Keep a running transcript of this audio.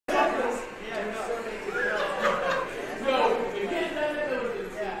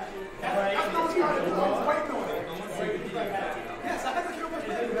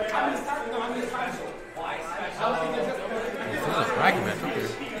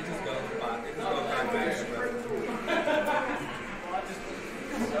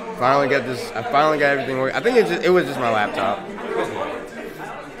finally got this. I finally got everything working. I think it was just my laptop.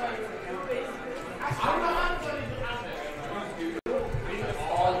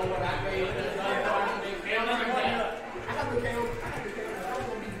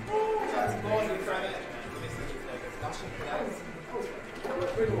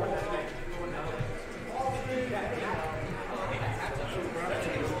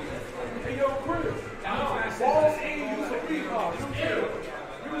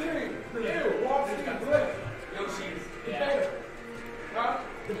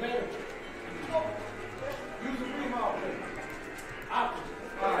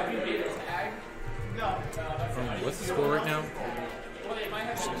 What's the score right now?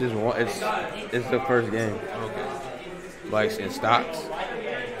 Just one. It's the first game. Okay. Like in stocks.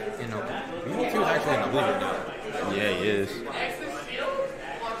 You know, BB2 is actually in the league right now. Yeah, he is.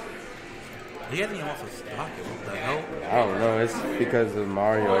 He hasn't even lost a stock. What the hell? I don't know. It's because of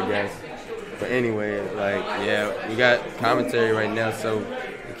Mario, I guess. But anyway, like, yeah, we got commentary right now, so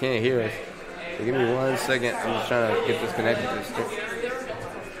you can't hear us. So give me 1 second. I'm just trying to get this connected to the stick.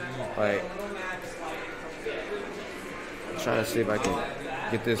 Like, I'm trying to see if I can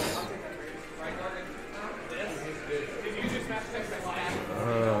get this.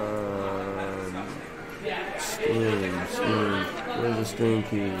 Stream. Where's the stream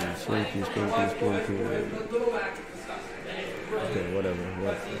key? Stream key. Okay, whatever.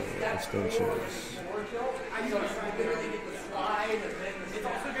 What extensions?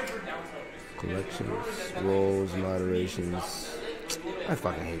 Collections, roles, moderations. I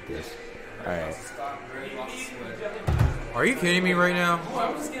fucking hate this. Alright. Are you kidding me right now?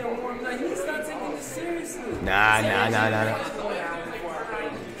 Nah.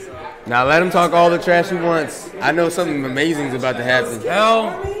 Now let him talk all the trash he wants. I know something amazing's about to happen.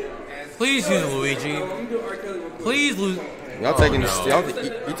 Hell, please use Luigi. Please lose. Y'all taking you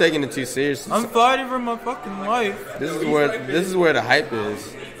taking it too seriously. I'm fighting for my fucking life. This is where the hype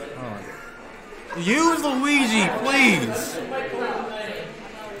is. Use Luigi, please.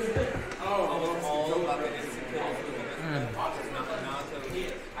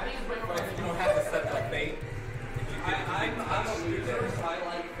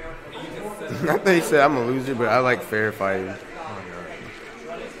 I think he said I'm a loser, but I like fair fighting.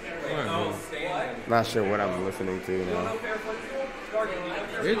 Not sure what I'm listening to now.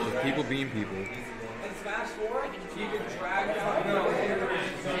 It's just people being people.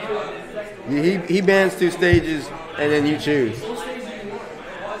 He bans 2 stages, and then you choose.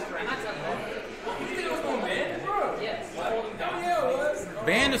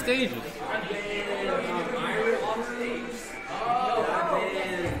 Ban the stages.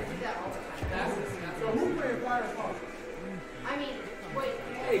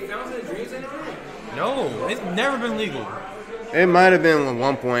 No, it's never been legal. It might have been at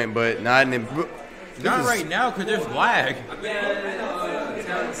one point, but not in the. Not right now, because there's lag. Damn,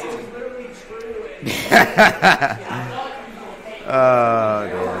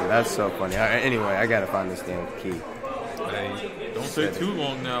 that's so funny. Anyway, I gotta find this damn key. Hey, don't say too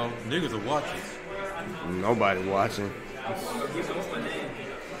long now. Niggas are watching. Nobody watching.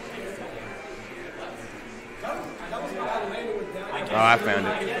 Oh, I found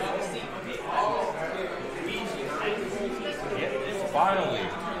it. Finally.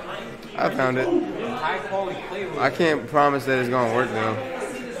 I found it. I can't promise that it's gonna work though.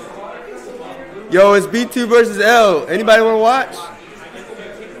 Yo, it's B2 versus L. Anybody wanna watch?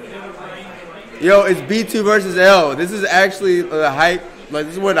 Yo, it's B2 versus L. This is actually the hype. Like,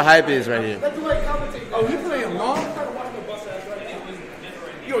 this is where the hype is right here. Oh, he playing long?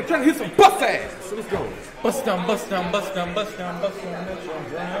 Yo, trying to hit some bust ass. So let's go. Bust down, bust down, bust down, bust down, bust down, bust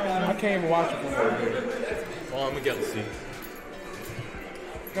down. I can't even watch it from here. Oh, I'm gonna get to see.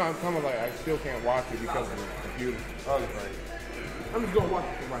 No, I'm kind of like, I still can't watch it because of the computer. I'm just going to watch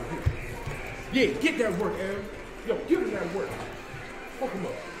it from right here. Yeah, get that work, Aaron. Yo, give him that work. Fuck him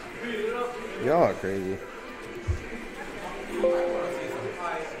up. Y'all are crazy.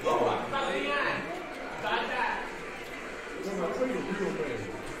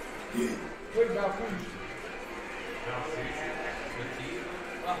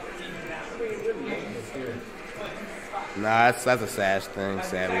 Nah, that's a Sash thing,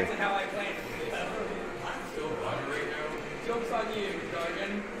 sadly.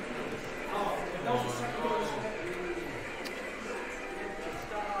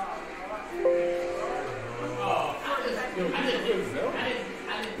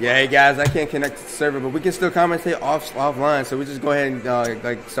 Yeah, hey guys, I can't connect to the server, but we can still commentate offline. So we just go ahead and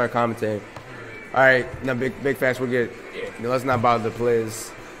like start commentating. All right, no, big fast, we're good. No, let's not bother the players.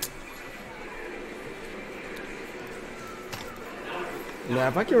 Now,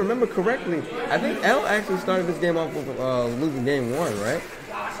 if I can remember correctly, I think L actually started this game off with losing game 1, right?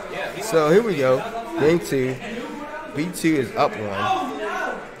 So here we go. Game 2. B2 is up 1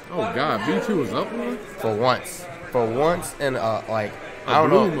 Oh God, B2 is up one. for once. For once in like A I don't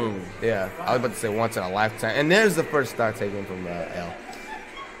blue know. moon. Yeah, I was about to say once in a lifetime. And there's the first start taken from L.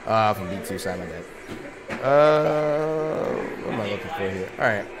 From B2 side of that. What am I looking for here? All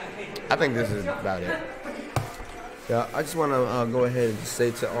right, I think this is about it. Yeah, I just want to go ahead and just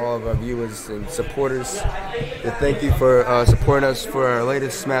say to all of our viewers and supporters that thank you for supporting us for our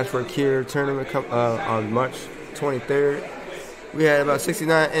latest Smashwork Here tournament on March 23rd. We had about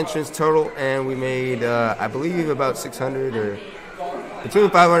 69 entrants total, and we made, I believe, about $600 or between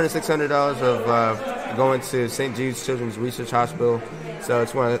 $500 and $600 of going to St. Jude's Children's Research Hospital. So I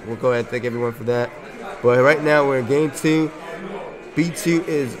just want to we'll go ahead and thank everyone for that. But right now we're in game 2. B2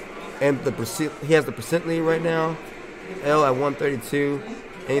 is and the percent. He has the percent lead right now. L at 132.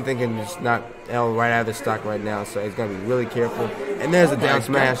 Anything can just knock L right out of the stock right now. So he's gonna be really careful. And there's a down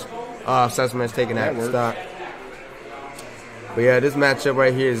smash. Side smash taking that stock. But yeah, this matchup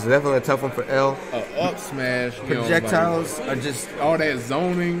right here is definitely a tough one for L. Up smash. Projectiles are just all that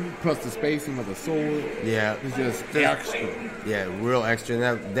zoning plus the spacing of the sword. Yeah, It's just extra. yeah, real extra. And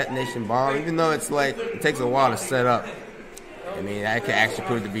that detonation bomb, even though it's like it takes a while to set up, I mean that could actually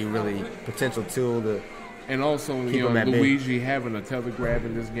prove to be really potential tool to. And also, Keep him at bay. Luigi having a tether grab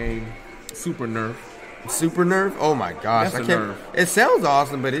in this game, super nerf. Super nerf? Oh my gosh! That's I a can't. nerf. It sounds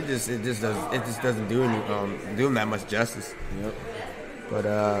awesome, but it just doesn't do any do him that much justice. Yep.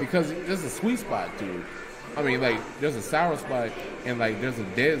 But Because there's a sweet spot to it. I mean, like, there's a sour spot and, like, there's a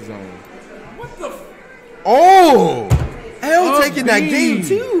dead zone. oh, L Up taking that B. game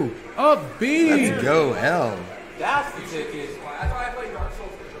too. Up B! Let's go, L. That's the ticket.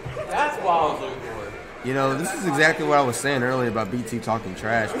 That's what I was looking for. You know, this is exactly what I was saying earlier about BT talking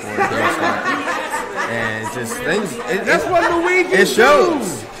trash for a game start. And it's just things. That's what Luigi it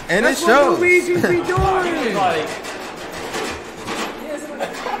shows, and That's it what shows. Luigi be doing. Like,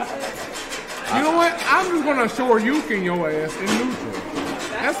 You know what? I'm just gonna show Yukin your ass in neutral.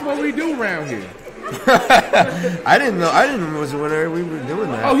 That's what we do around here. I didn't know was when we were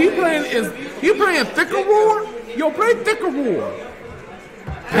doing that. Oh, he playing Thicker War? Yo, play Thicker War.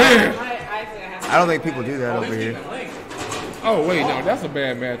 I don't think people do that over here. Oh wait, no, that's a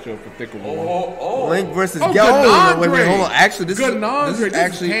bad matchup for Thicker War. Link versus Oh, Gallon. Wait, Ganondre. hold on. Actually, this Ganondre, is this is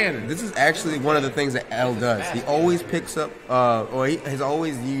actually canon. this is actually one of the things that L does. He always picks up, or he has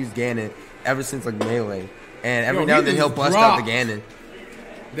always used Ganon ever since like Melee, and every Yo, now he and then he'll just bust out the dropped. Ganon.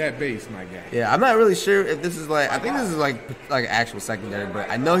 That base, my guy. Yeah, I'm not really sure if this is like. I think this is like actual secondary,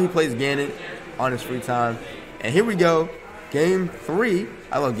 but I know he plays Ganon on his free time. And here we go, game 3.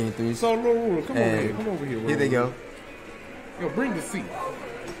 I love game 3s. So, Lil Ruler, come over And here. Come over here. Here they go. Yo, bring the seat.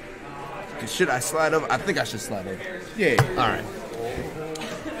 Should I slide over? I think I should slide over. Yeah. All right.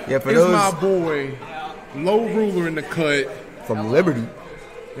 Yeah, for It's those my boy, Low Ruler in the cut. from Liberty.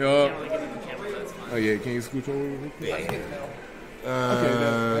 Yup. Oh yeah, can you scooch over real quick?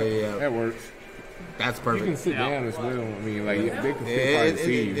 Yeah, That works. that's You can perfect. sit down as well. I mean, like they can still probably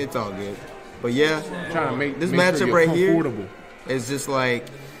see you. It's all good. But yeah, Trying to make this make matchup sure you're right here comfortable. is just like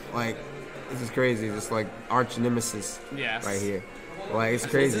this is crazy. It's like arch nemesis Yes. right here. Like it's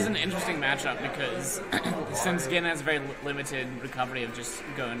This crazy. is an interesting matchup because since Ganon has a very limited recovery of just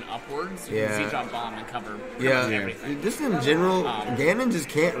going upwards, you Yeah. can Z-drop bomb and cover pretty Yeah, much everything. just in general, Ganon just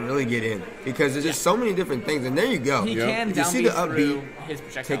can't really get in because there's just so many different things. And there you go. He Yep. can Did you down see B the upbeat through his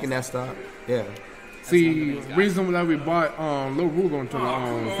projectiles. taking that stop? Yeah. See, reason why we bought Low Ruler onto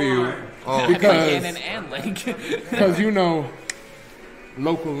the field Oh, because Ganon and Link. because you know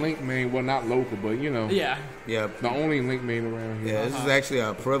local Link main, well not local, but you know Yeah. yeah. the only Link main around here. Yeah, this is actually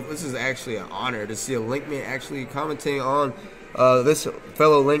this is actually an honor to see a Linkman actually commenting on this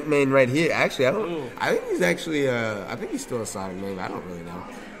fellow Linkman right here. Actually, I think he's actually I think he's still a Sonic main. I don't really know.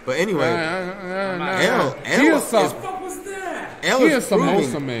 But anyway, L He is some- L he is is Samosa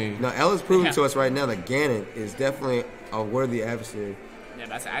proving, main. No, L is proving Yeah. to us right now that Ganon is definitely a worthy adversary.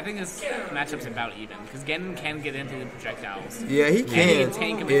 Yeah, I think this matchup's about even because Ganon can get into the projectiles. Yeah, he And he can. can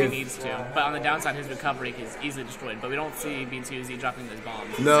tank him if he needs to. But on the downside, his recovery is easily destroyed. But we don't see B2Z dropping those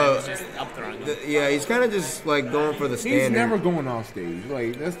bombs. No. Instead, it's just up throwing them. Yeah, he's kind of just like going for the standard. He's never going off stage.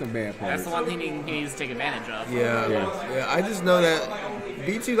 Like that's the bad part. That's the one thing he needs to take advantage of. Yeah. I just know that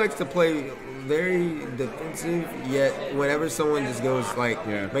B2 likes to play very defensive, yet whenever someone just goes like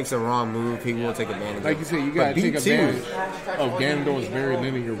makes a wrong move, he will take advantage. Like of you it. said, you But gotta take B2 advantage of Ganondorf's very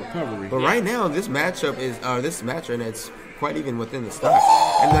linear recovery. But right now, this matchup is this match right now it's quite even within the stock.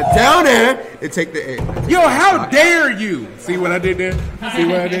 And the down air, they take the air. Yo, how dare you? See what I did there? See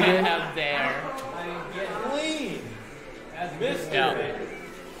what I did there? How dare. Yeah.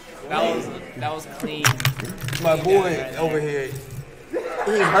 That was clean. My boy over here,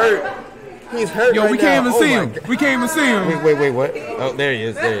 he's hurt. He's hurt. Yo, right we can't now. even see him. We can't even see him. Wait, what? Oh, there he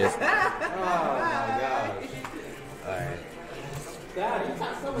is. There he is.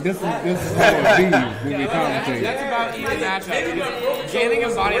 This is how it be when we commentate. That's about even matchup. Ganning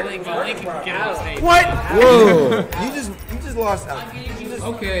and Body Link only can get on stage. What? Whoa! you just lost out.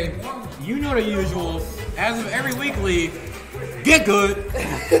 Okay, you know the usual. As of every week league, get good.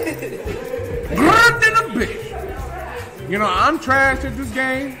 Good than a bitch. You know, I'm trash at this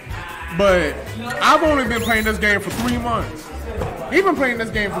game, but I've only been playing this game for 3 months. He's been playing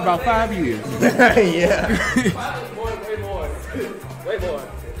this game for about 5 years. Yeah. Way more.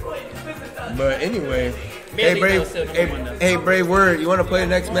 But anyway, Me hey and Brave, Nico still number one, though. hey Brave Word, you want to play the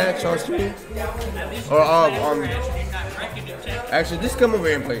next match on stream? Or actually, just come over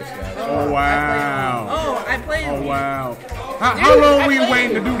here and play this guy. Oh, wow. Oh, I played. Oh, wow. How long were you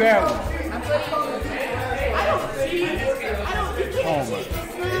waiting to do that one? Oh, my.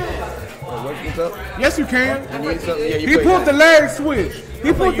 What's up? Yes, you can. You need something? Yeah, you He play pulled the that. leg switch.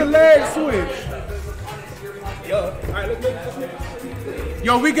 He pulled the leg switch.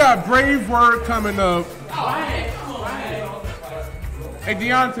 Yo, we got Brave Word coming up. Hey,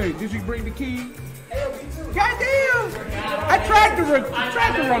 Deontay, did you bring the key? Goddamn! I tried to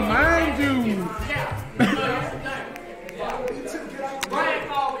remind you.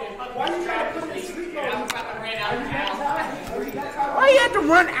 Why you have to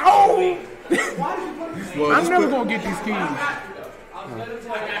run out? Well, I'm just never put- gonna get these keys.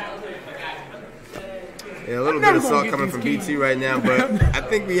 Yeah, a little I'm bit of never gonna salt get coming these from keys. BT right now, but I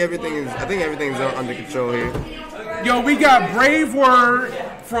think everything's under control here. Yo, we got Brave Word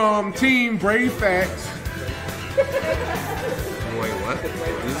from Team Brave Facts. Wait, what?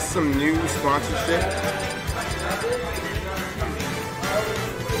 Is this some new sponsorship?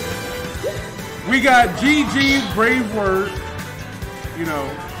 We got GG Brave Word. You know.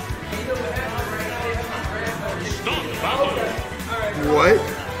 What?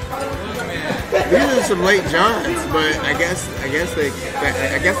 These are some late Johns, but I guess they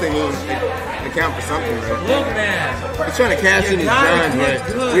mean they count for something, right? Look, man. We're trying to cash in these gotta Johns, get but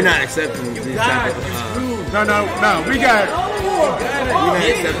good. we're not accepting these type of. No. We got We're not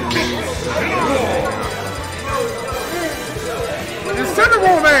accepting these. the center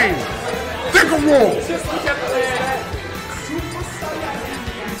roll name. Thicker roll.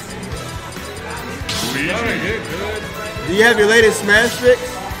 Do you have your latest Smash fix?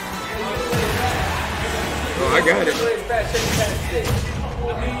 Oh, I got it.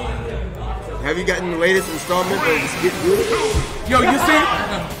 Have you gotten the latest installment of Skip Good? Yo, you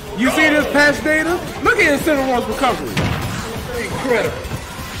see this patch data? Look at his center roll's recovery. Incredible.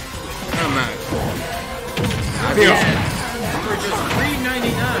 I'm not. Yeah. For just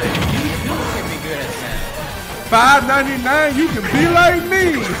 $3.99, you can be good at that. $5.99, you can be like me.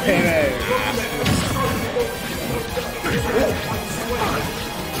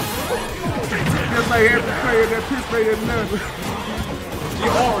 Just like every player that participated in that. You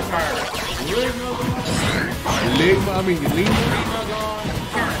all retired. Lima.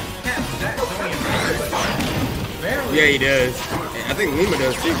 Yeah, he does. I think Lima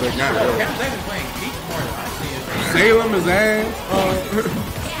does too, but not really. Salem is ass.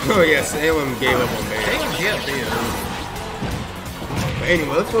 Oh yeah, Salem gave up on Bear. But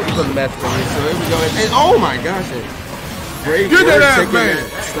anyway, let's focus on the match for me. So here we go. And oh my gosh, Brave Get that Word ass, taking man.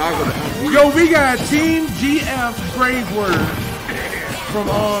 that stock of the Yo, we got Team GF Brave Word from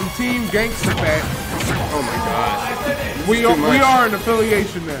Team Gangsta Fat. Oh my god. We too much. are an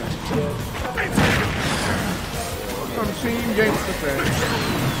affiliation now. From Team Gangsta Fat.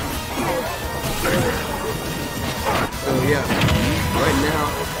 So yeah, right now,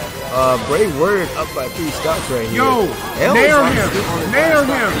 Brave Word up by 3 stocks right here. Yo, L nail is him. still on the Nail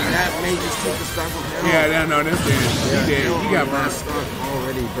top him. stock. That may just take the stock from L. Yeah, no, that's it. He did. L He on got the burned. last stock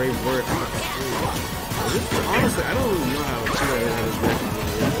already. Brave Word. Honestly, I don't really know how to see that in this match.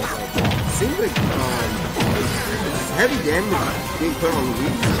 It seems like heavy damage being put on Luigi.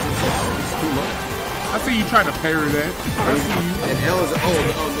 It's too much. I see you trying to parry that. I see you. And L is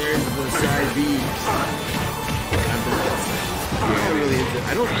there's the side B.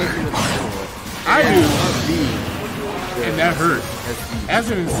 I don't think he was I do. B. And that hurt. That's B. As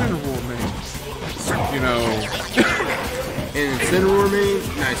an incineral man. You know. And Incineroar main,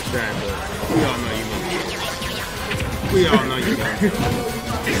 nice try, but we all know you mean it. We all know you got it.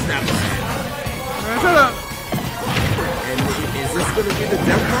 It's not bad. Man, shut up. And Is this gonna be the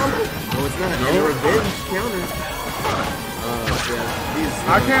death combo? No, it's not. No. Revenge counter. Yeah, these,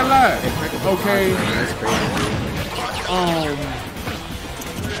 I can't lie. Okay. That's crazy.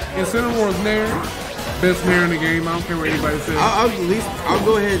 Incineroar's Nair, best Nair in the game. I don't care what anybody says. I'll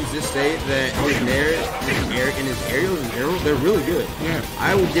go ahead and just say that his Nair and his aerials in general, they're really good. Yeah.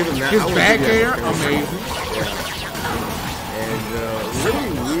 I would give him that. His back air, amazing. Yeah. And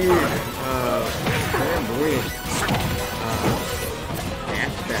really weird, flamboyant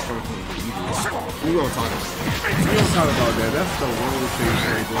dash attack coming from the Eevee. We won't talk about that. We don't talk about that. That's the one thing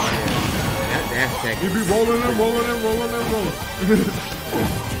right there. That dash attack. You be rolling and rolling and rolling and rolling.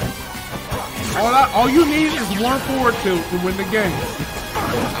 all you need is one forward tilt to win the game.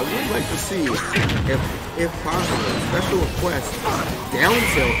 I would like to see, if possible, special request, down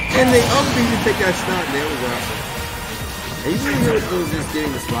tilt, and they up B to take that shot. There we go. And usually it was just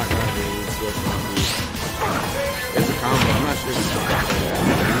getting the spot right there and switch on B. It's a combo. I'm not sure if it's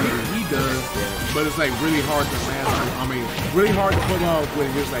He does, but it's like really hard to master. I mean, really hard to pull off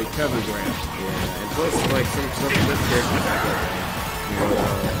with just like tether grab. Yeah, and plus like some of this characters back up.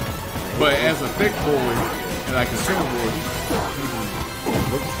 But as a thick boy, and like a center boy,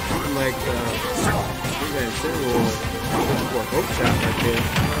 looking like that Incineroar looking for a hook shot right there.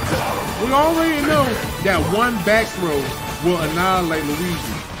 We already know that one back throw will annihilate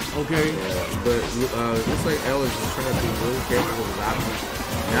Luigi. Okay. Yeah, but looks like L is just trying to be really careful with his options.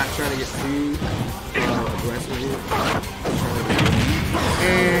 Not trying to get too aggressive here.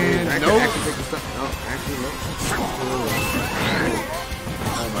 And no. Actually, no.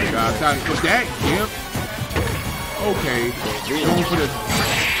 Oh my God! Was that Gimp? Okay. Going for the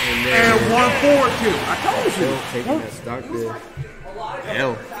and one forward kill. I told you. Taking that stock there.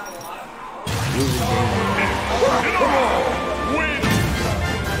 L. Losing game.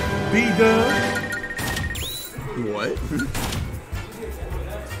 B-Dub. What?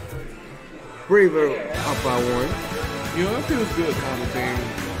 Braver up by one. You know, it feels good commentating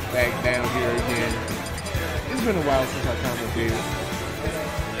back down here again. It's been a while since I commentated.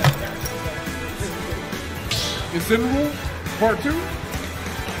 Incineroar, part 2?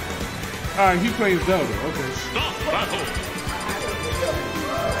 Alright, he plays Zelda, okay.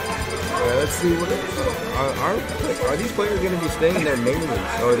 Let's see what are these players going to be staying in their main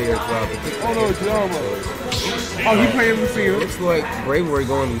leagues or their oh no, oh, he playing Lucina. Looks like Bravery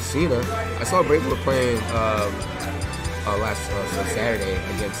going Lucina. I saw Bravery playing last Saturday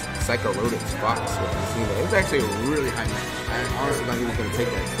against Psycho Rodent's Fox with Lucina. It was actually a really high match. I honestly thought he was going to take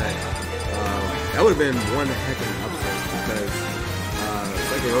that set. That would have been one heck of an upset because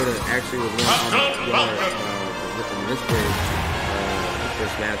Psycho Rodent actually was one on with the misgrade for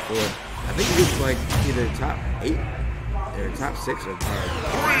Smash 4. I think he was like either top 8 or top 6 or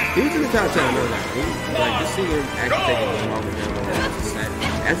he was in the top 10. I know that. Like just seeing him actually take a game off of him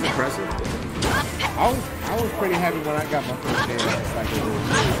that's impressive. I was pretty happy when I got my first game. Like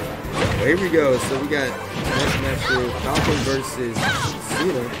well, here we go. So we got next match here, Falcon versus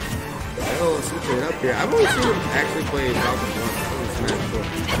Cena. Oh, switching it up here. I've only seen him actually play Falcon once in Smash 4,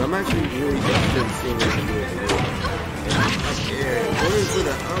 so I'm actually really interested in seeing what he can do with it. Up air, going for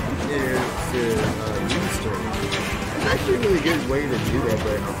the up air to U-turn. It's actually a really good way to do that,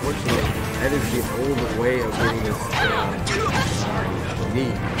 but unfortunately, that is the old way of getting this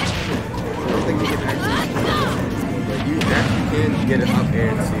knee. I don't think you can actually do that, but you actually can get it up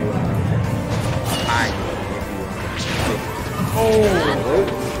air to high if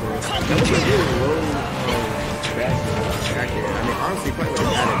you that was a really low back there. I mean, honestly, probably would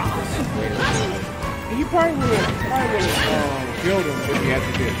have got it because he played it. He probably would have killed him if he had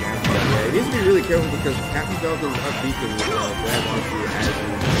to get down. Yeah, he needs to be really careful because Captain Falcon's up B can grab onto you as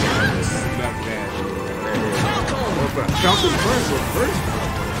he Not bad. Falcon first with first.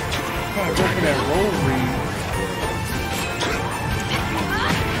 Kind of go for that roll read.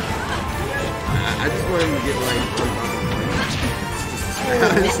 I just want him to get like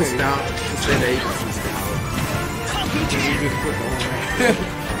this is stout. Just say that he's stout.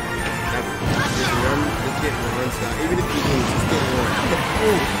 Just get one stop. Even if you lose, just get one.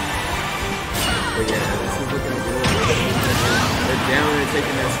 But yeah, this is looking good. They're down and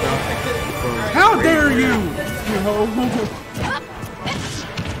taking that stop. How dare you?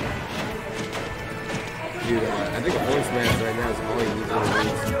 Dude, I think a voice match right now is all you need to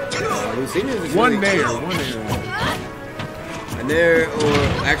lose. We've seen it. One there. And there, or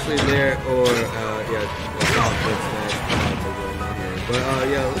actually there, or yeah, that's all voice match. But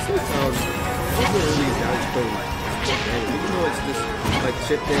yeah, let's see what these guys play. Even though it's just like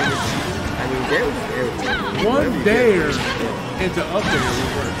chip damage, I mean, there was everything. One dare into up there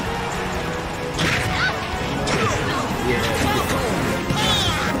would work. Yeah.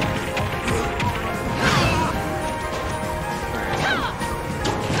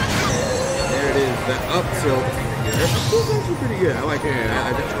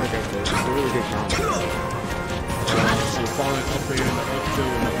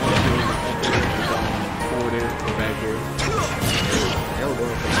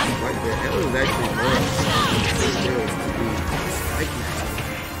 was actually more skills to be spiking.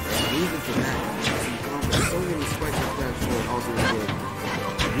 And the reason for that is he offers so many spikes and flash forward also good.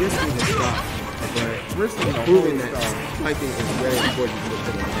 Risking his stop, but proving that spiking is very important to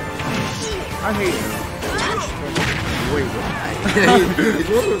the I hate him. Wait,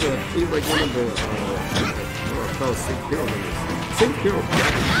 he's like one of the Sync Hero members. Sync Hero.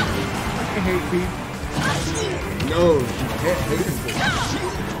 I hate Pete. No, you can't hate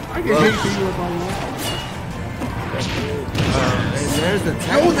people. I can hate people if I want. And there's the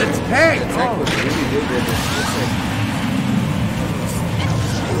tech. Oh, the tech! The tech was really good there. It's like,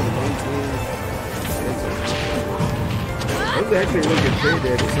 that was actually a really good trade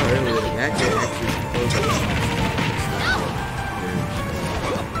there. Just saw earlier. The back end actually closed up.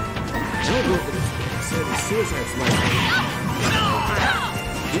 I don't know if it's suicide slice.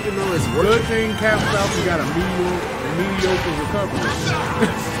 Even though it's working. Good thing Cap Falcon got a mediocre recovery.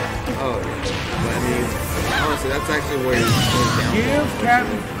 Oh, but I mean, honestly, that's actually where he's going down.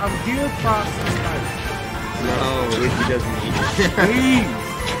 Give props to Spider. No, if he doesn't need it. Please.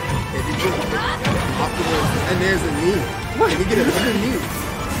 If he puts optimal, and there's a knee. What? Can he get another knee?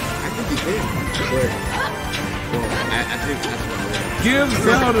 I think he can. But, well, I think that's what I'm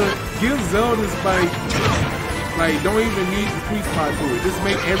Give Zelda Spike. Like, don't even need the tweet spot to it. Just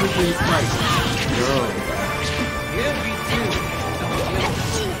make everything Spike. No.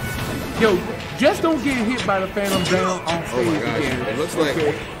 Yo, just don't get hit by the Phantom down on stage Oh my gosh. again. It looks like.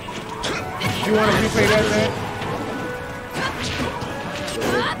 Okay. You want to replay that, man?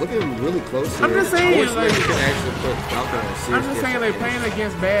 Looking really close here. I'm just saying, I wish like, they could actually put Falcon on serious. I'm just saying they're playing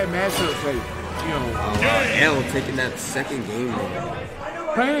against bad matchups. Like, you know, L taking that second game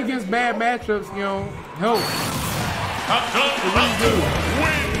there. playing against bad matchups, you know, helps. It really do.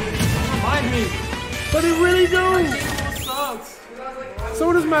 Remind me. But it really do. Sucks.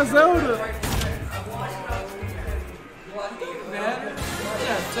 So does my Zelda.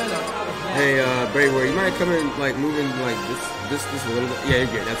 Hey, Brayware, you might come in like moving like this a little bit. Yeah, you're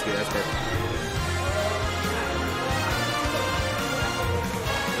good. That's good. That's perfect.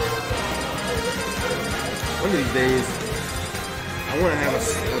 One of these days, I want to have a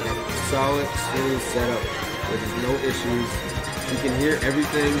solid, smooth setup where there's no issues. You can hear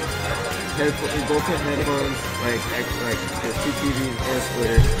everything. Both have headphones, like there's two TVs and a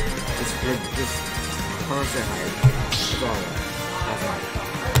splitter. Just constant hype. That's all. That's all.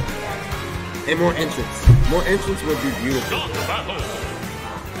 And more entrance. More entrance would be beautiful.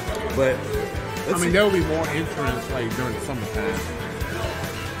 But I mean, there will be more entrance like during the summertime.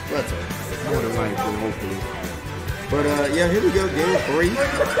 that's all. More than likely, hopefully. But yeah, here we go, game 3.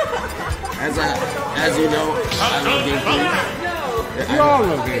 As you know, I love game 3. We all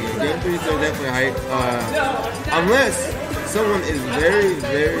love game 3. Game 3 is definitely hype. Unless someone is very,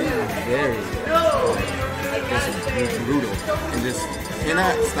 very, very just brutal and just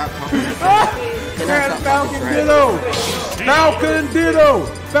cannot stop talking. Falcon Ditto! Falcon Ditto!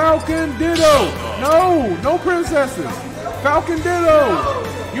 Falcon Ditto! No princesses! Falcon Ditto!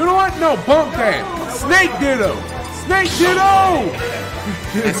 You know what? No, bump that! Snake Ditto! Snake Ditto!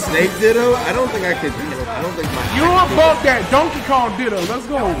 A Snake Ditto? I don't think I could do it. I don't think my. You know what? Bump that! Donkey Kong Ditto! Let's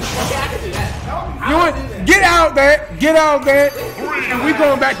go! You know what? Get out there! Get out there! And we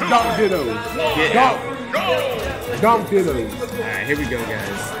going back to Donk Ditto. Donk Ditto. Alright, here we go,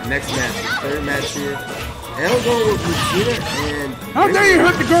 guys. Next match, third match here. L going with Lucina and. How dare you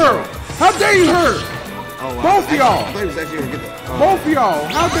hurt the girl? How dare you hurt? Oh, wow. Both of y'all. I thought he was actually gonna get the. Both of y'all.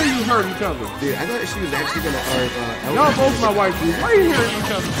 How dare you hurt each other? Dude, I thought she was actually gonna. Y'all both my wife. Why are you hurting each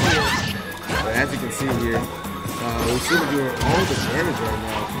other for? But as you can see here, Lucina doing all the damage right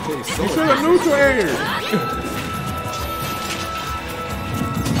now. She's putting so You much should have neutral air.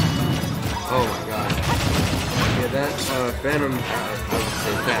 Oh my god. Yeah, that Phantom. I would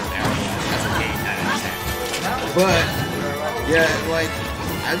say Phantom Hourglass. That's a game, not an attack. But yeah, like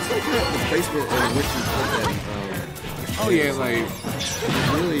I just like the placement in which you put that. Oh yeah, like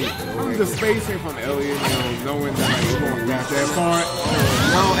Really, I'm just spacing from Elliot, you know, knowing that like, we're gonna reach that part.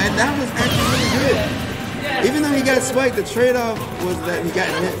 no, and that was actually really good. Even though he got spiked, the trade-off was that he got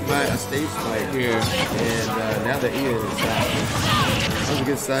hit by a stage spike. Yeah. And now that he is inside, that was a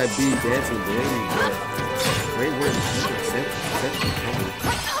good side B dancing game, but great work.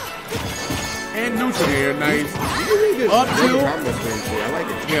 And neutral air, nice. Really good. Up Good tilt. combo spin too. I like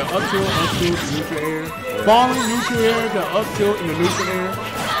it. Yeah, up tilt, neutral air. Falling, neutral air, the up tilt in the neutral air.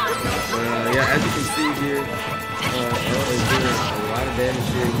 Yeah, as you can see here, L is doing a lot of damage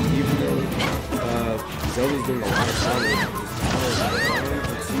here, even though Zelda's doing a lot of damage.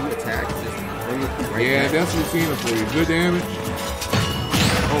 Two attacks, just bring it right Yeah, back. that's Lucina for you. Good damage.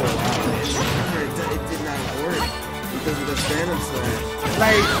 Oh wow. because of the Phantom Slash.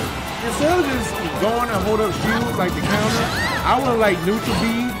 Like, instead of just going to hold up shields like the counter, I would like neutral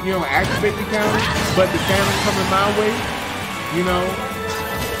B, you know, activate the counter, but the Phantom coming my way, you know,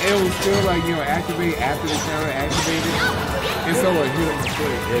 it was still like, you know, activate after the counter activated, and so like hit him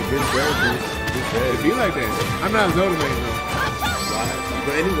straight. Yeah, good strategy. Good strategy. It be like that. I'm not a Zelda man though.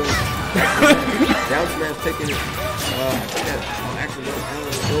 But anyway, down smash taking it. Actually, Alan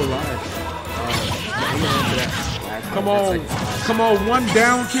is still alive. Hanging on to that. Come on, one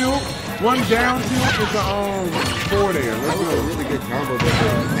down tilt is a four there. That Let's was a go. really good combo, but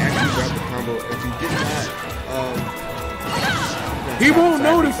actually dropped the combo. If he did not, He won't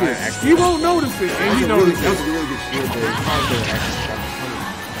notice it. He won't notice it, and he noticed That was it. a really good shield there. He probably could have actually stopped the combo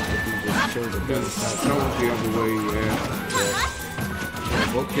if he just chose a better Just shot. throw it the other way, yeah.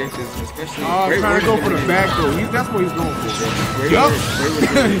 Both cases, especially. Oh, Great trying to Word go for is the gonna back though. That's what he's going for. Great Yup. Word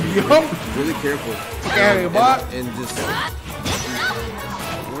is Yup. really careful. Look at it, bot. And just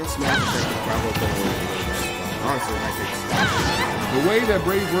one smash attack is probably going to win. Honestly, I think The way that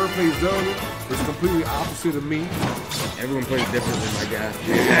Brave Word plays Zelda is completely opposite of me. everyone plays differently, my guy.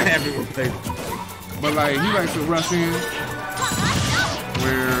 Yeah, everyone plays. But like he likes to rush in.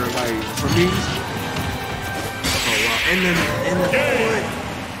 Where like for me, Oh wow! And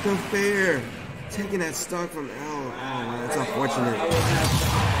the fair taking that stock from L. Oh man, that's unfortunate.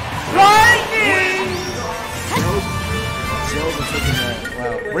 Zelda taking that.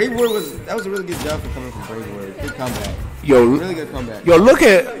 Wow. Brave Word was a really good job for coming from Brave Word. Good comeback. yo, Really good comeback. yo, look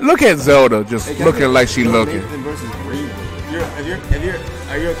at Zelda just Hey, guys, looking like she Joe looking. Nathan versus Brave Word.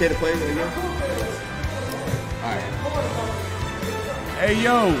 Are you okay to play it again? Alright. Hey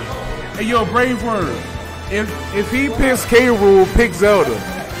yo, Brave Word. If he picks K. Rool, pick Zelda.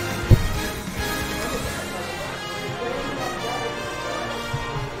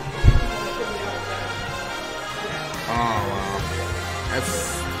 Oh wow.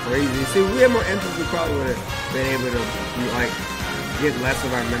 That's crazy. See, we had more entrants, we probably would have been able to like get less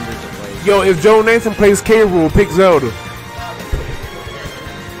of our members to play. Yo, if Joe Nathan plays K. Rool, pick Zelda.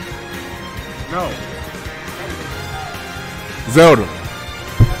 No. Zelda.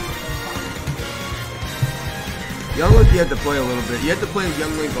 Young Link, you have to play a little bit. You have to play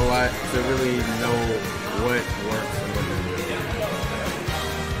Young Link a lot to really know what works and what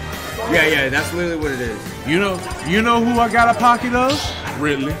doesn't. Yeah, that's literally what it is. You know who I got a pocket of?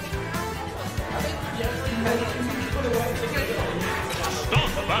 Ridley.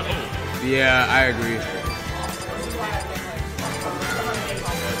 Yeah, I agree.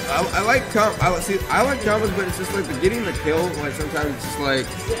 I like combos, but it's just like the getting the kill. Like sometimes it's like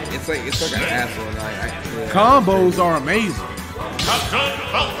an asshole. And yeah. Combos are amazing.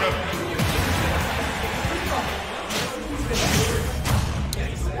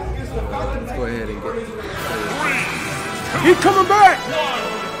 Let's go ahead and get. He's coming back.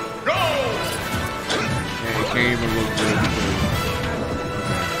 Yeah, he came a little bit.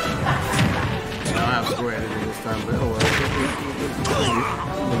 I don't have to go ahead and do this time, but oh well.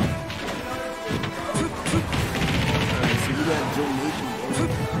 Alright, so we got Joe Nathan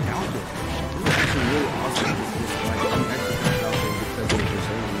going Falcon. This is actually really awesome. Like, I'm actually Falcon because of the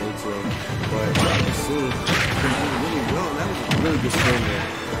person he made to him. But you see, he's doing really well, and that was a really good spin there.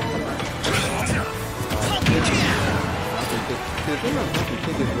 The thing about Falcon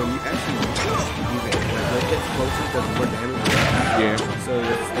Kick is when you actually use it, when it gets closer, it does more damage. Yeah. So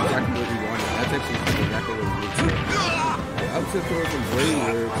that's exactly what we wanted. That's actually exactly what we need. Up to coming from Brave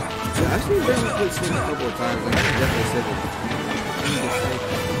Word. So I've seen Brave Word split swing a couple of times. Like, I definitely said it.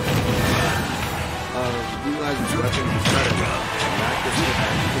 Utilize his weapon to try to knock this shit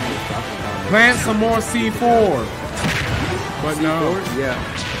out. Continue dropping down. Plant some more C4. But no. Yeah.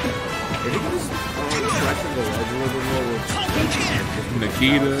 If you can just flatten the ledge a little bit more with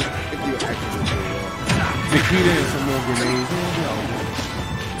Nikita. if you actually do well. Nikita and some more grenades.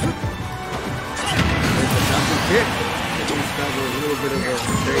 Hit. A little bit of a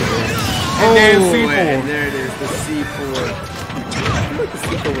trade. And then C4. And there it is, the C4. I feel like the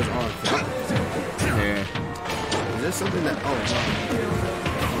C4 was on. Yeah. Is there something that? Oh,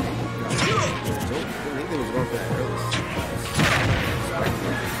 Nathan was going for that early.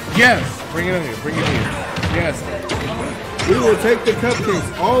 Yes. Bring it in here. Bring it in. Yes. We will take the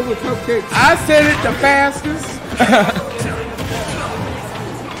cupcakes. All the cupcakes. I said it the fastest.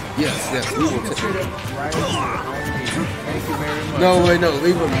 Yes. We will take it. Thank you very much. No, wait, no.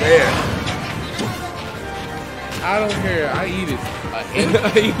 Leave them there. I don't care. I eat it. I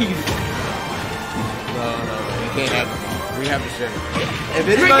eat it. No. You can't have them all. We have to share them. If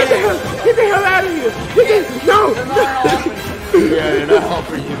Get anybody... the hell out of here. No. Yeah, they're not all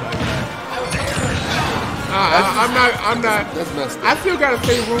for you. I'm not. That's messed up. I still gotta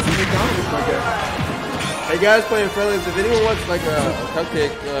save room for McDonald's, I guess. Hey guys, playing friendlies. If anyone wants like a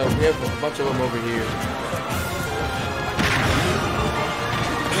cupcake, we have a bunch of them over here.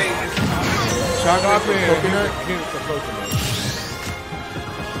 Chocolate and coconut. Here's the coconut.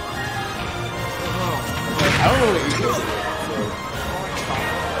 I don't know what you do.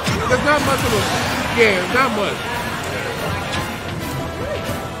 There's not much of a. Yeah, it's not much.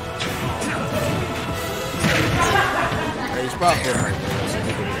 Hey, spot for right there.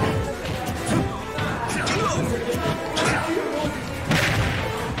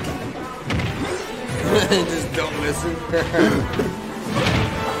 Just don't listen.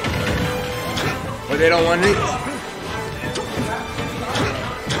 But they don't want it.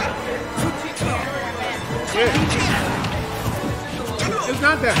 Yeah. It's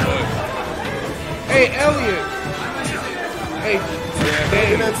not that much. Hey, Elliot. Hey,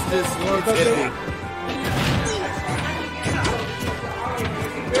 Dave. That's just one cupcake.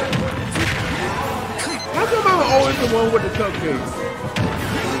 How come I'm always the one with the cupcakes?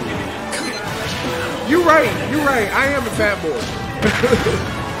 You're right. I am a fat boy.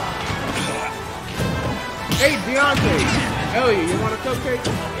 Hey, Deontay. Elliot, you want a cupcake?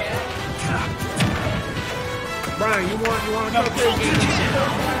 Brian, you want a cupcake?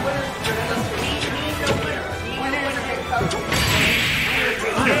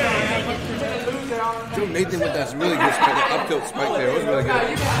 Dude, Nathan with that really good spike, up tilt spike there. It was really good.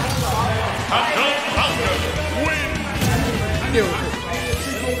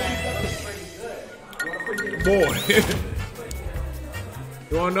 Boy.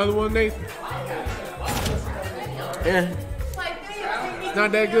 You want another one, Nathan? Yeah. It's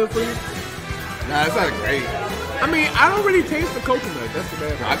not that good for you? Nah, it's not great. I mean, I don't really taste the coconut. That's the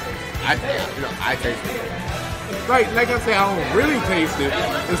bad part. I taste it. Like I say, I don't really taste it.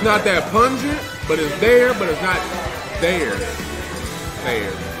 It's not that pungent, but it's there, but it's not there.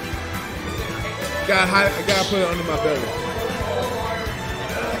 There. I gotta put it under my belly.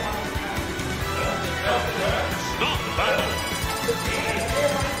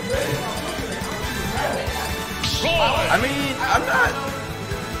 I mean,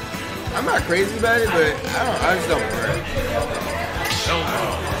 I'm not crazy about it, but I just don't prefer it.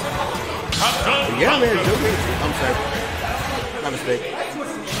 Yeah, man, Joker. I'm sorry. My mistake.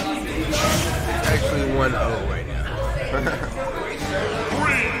 It's actually 1-0 right now.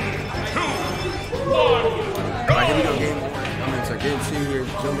 3, 2, 1. Alright, here we go, game 1. I'm gonna start getting to here.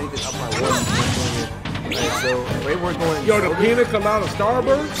 Joe Nathan up by 1. Alright, so Ray we're going. Yo, the pina colada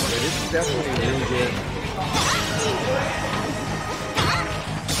Starburst? Yeah, this is definitely really good.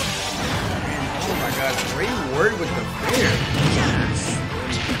 Oh my God, Ray Ward with the bear.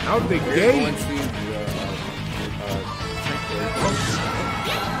 Out the We're gate. going to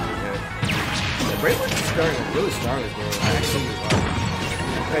Ray Ward is starting really strong this game. I actually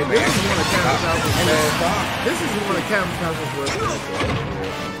Hey, this is one of Cameron Townsend's bad. This is one of Cameron Townsend's worst.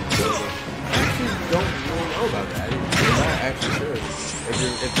 I actually don't really know about that. I'm not actually sure. If you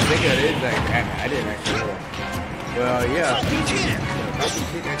think that is, like, I didn't actually know. Well, yeah. I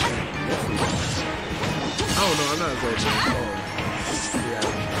don't know. I'm not good. Yeah.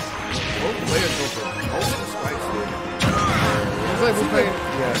 Both players go for most of the spikes here. It's like we're playing.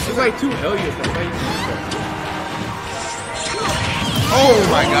 Yeah. It's like two Elliots that play each other. Oh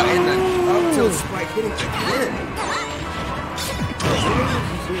my God! And the up tilt spike hitting again.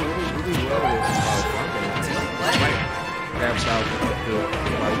 Really well with Franklin. That's how we do it.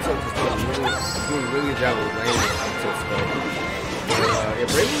 Doing really good job with landing up tilt spike. If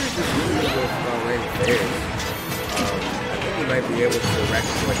Bravery is just really good with landing fairs, I think he might be able to rack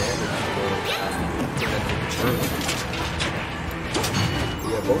up more damage for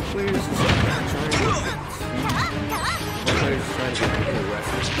yeah, both players is trying to get the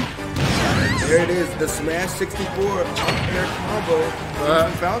rest. There it is, the Smash 64 up-air combo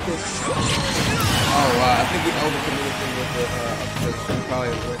from Falcon. Oh wow, I think he overcommitted thing with the probably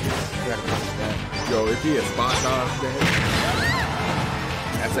gotta finish that. Yo, if he a spot dodge that,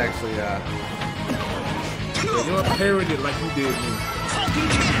 That's actually you don't parry it like you did me.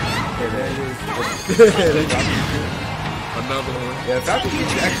 Another one. yeah, Falcon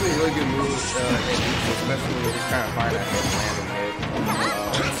is actually a really good move, especially when he's trying to find that landing head.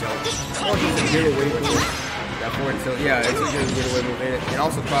 So, or just a getaway move. That forward tilt, yeah, it's a good getaway move. And it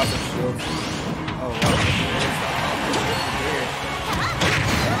also crosses shields. Oh, wow.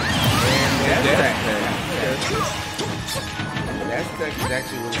 And that's that. That tech is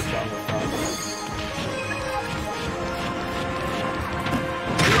actually really strong with Falcon.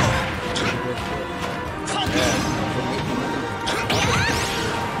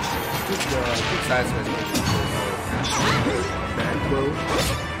 Good side switch. bro.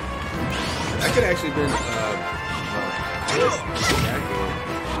 That could actually been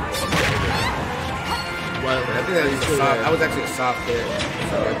Well, I think that was a soft. I was actually a soft hit,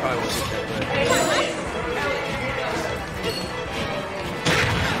 so I probably won't get that.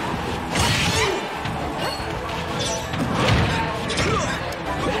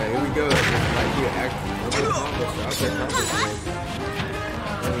 Yeah, here we go. This might be an actual combo, so I'll take combo.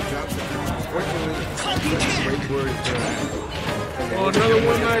 Unfortunately, great word is oh, another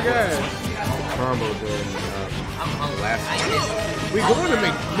one my guy. combo during last one. We going to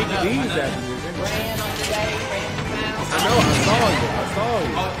make Mickey D's after this. I know, I saw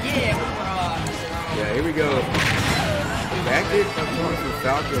you. Yeah, here we go. Back it comes from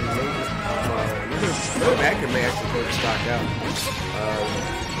Falcon. Back it may actually go to stock out.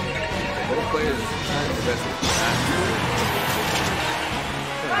 Both players trying the best of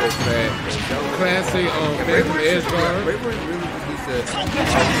Classic Phantom Edge guard. Bravery really just needs to.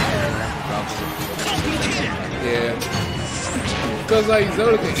 Yeah. Because like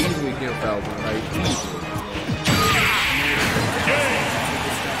Zelda can easily kill Falcon, like easily.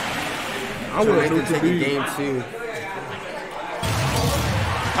 I would have to take to a game 2.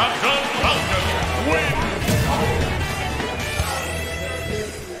 Captain Falcon wins.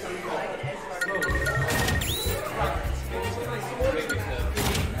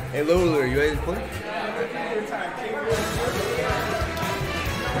 Hey, Lola, you ready to play?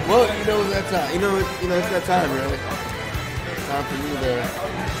 Well, you know it's that time. You know it's that time, right? Time for me to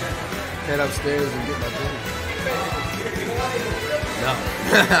head upstairs and get my thing. No,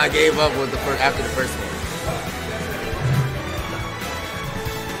 I gave up with after the first one.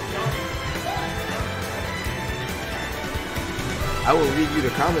 I will read you the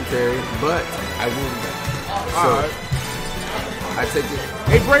commentary, but I won't. So, Alright. I take it.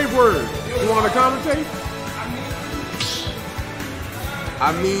 Hey, Brave Word, you want to commentate?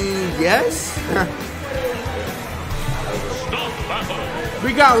 I mean, yes. Stop battle.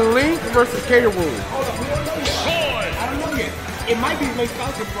 We got Link versus K. Rool. Boy. I don't know yet. It might be Link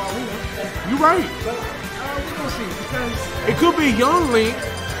Falcon for all we know. You right. But we're going to see because It could be young Link.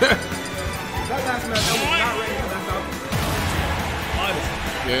 that last match I was not ready for that Falcon.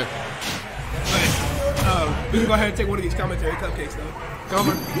 Honestly. Yeah. We can go ahead and take one of these commentary cupcakes though.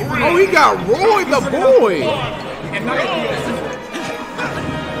 Oh, he got Roy the boy. And not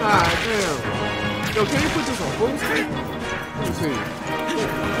Ah, damn. Yo, can you put this on full screen? Let me see.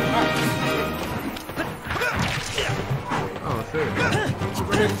 Oh, shit.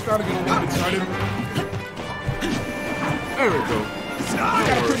 Go ahead and start to get a little bit started. There we go. We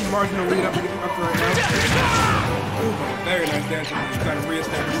got a pretty marginal lead up to right now. Ooh, very nice dancing. Trying to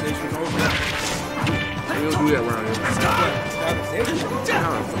reestablish stations over. We don't do that around here.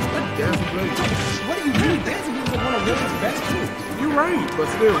 What do you mean? Dancing is one of Willie's best too. You're right, but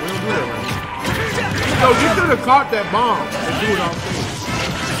still, we don't do that around here. Yo, you should have caught that bomb and do it on stage.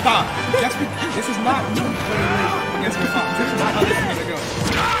 Stop. This is not me playing against the Fox. This is not how this is going to go.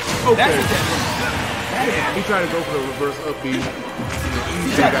 Okay. That's it. He tried to go for the reverse upbeat.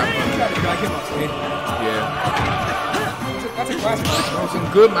 He tried to drag him off stage. Yeah. That's a classic. Some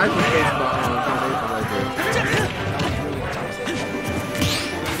good microphone combination right there.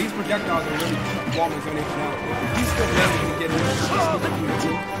 These projectiles are really walling zonation out. He's still managing to get in there.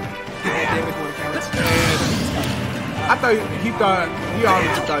 Get that damage when it counts. I thought he already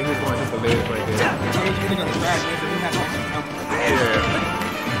thought he was going to hit the leg right there. So he's really going to drag this, and he has to actually jump. Yeah.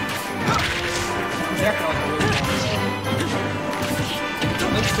 Projectiles are really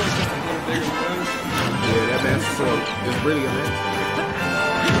Link's still just a little bigger than those. Yeah, that man's so is really amazing.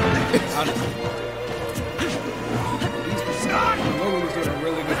 Honestly. Logan was doing a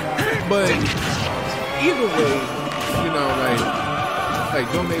really good job. But either way, you know, like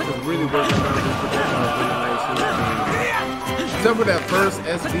Joe Mason really working on this production really nicely. Except for that first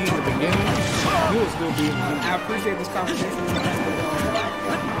SD in the beginning, he was still being. I appreciate this conversation.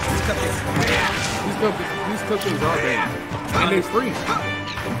 These cupcakes are big, and they free.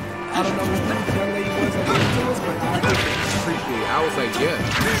 I don't know who the young lady was that gave it to us, but I Appreciate it. I was like, yes.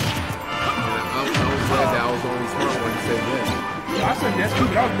 And I was glad that I was the only smart one to say yes. I said yes too,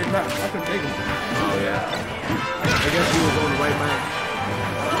 but I was big mad. I couldn't take it. Oh yeah. I guess he was on the right mind.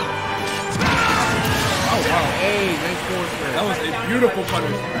 Oh wow. Hey, nice force man. That was a beautiful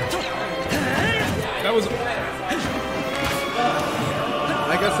punish. That was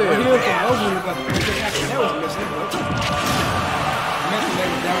Like I said, here's the Logan, but that was missing.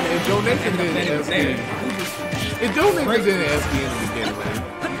 and Joe Nathan didn't SD. If Joe Nathan didn't SD in the beginning, man,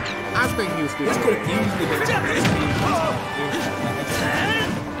 I think he was still. This could have easily been.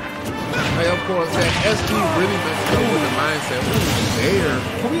 Like, of course, that SD really messed up with the mindset. There.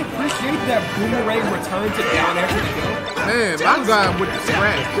 Can we appreciate that boomerang return to down air to the hill? Man, my guy with the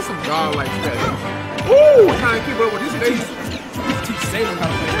scratch. Get some godlike scratch. Woo! Trying to keep up with this station. Teach Salem how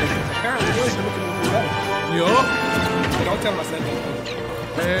to play this. Apparently, he's looking a little better. Yup. Hey, don't tell him I said that.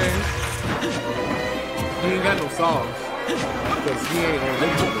 Man. He ain't got no sauce. Because he ain't on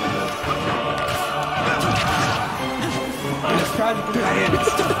this one. And it's tragic in my hand.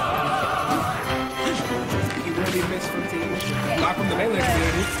 He really missed from team. Not from the melee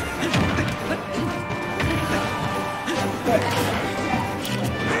community. But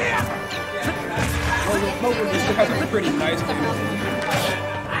Logan still has a pretty nice game.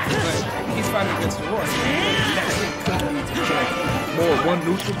 But he's fighting against the Roar. More one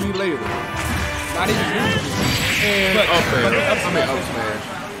neutral be later. Not even neutral. And But- up air. but the up I mean, up smash.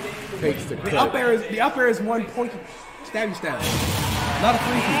 smash. Takes the The cut. up air is one point stabby stab. Not a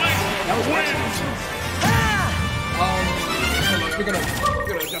free kick. That was excellent. We're gonna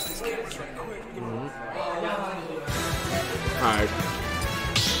adjust this cameras right quick. Alright.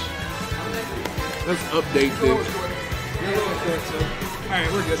 Let's update this. Alright,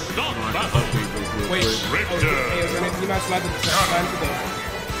 we're good. Stop Update battle. this real Wait, quick. Richter. hey, you might slide to the side to the.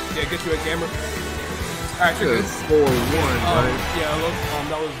 Yeah, get you a camera. Alright, you're good. Good. Score 1, right? Yeah, look,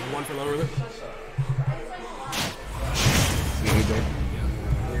 that was one for lower. Yeah, he did.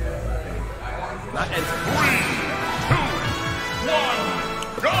 Not enter. 3, 2,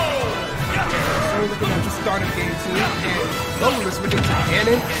 1, go! So we're looking at the start of game 2, and Logan is switching to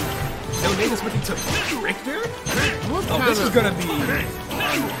Ganon, and Elena is switching to Richter. Oh, this is gonna be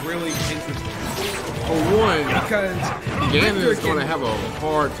really interesting. For one, Because Ganon Richter is going to have a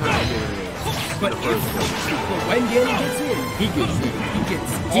hard time getting in. but when Ganon gets in, He gets in.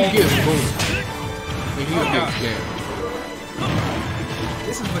 he gets Boom. And he Oh, gets God. Ganon.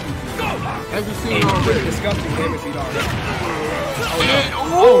 This is looking Have you seen pretty already? disgusting damage feed already.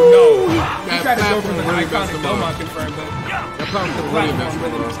 Oh no! He That tried to go for platform the really messed iconic him Belmont up. confirmed, but That platform the really messed platform him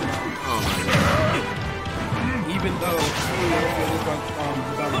really up. messed him up. Oh my god. Even though I don't feel this one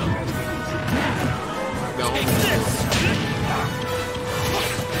without the best things. The only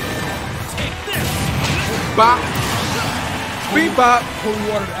Bop. Bebop! Holy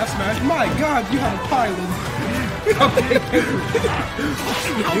water to F smash. My god, you have a pylon. You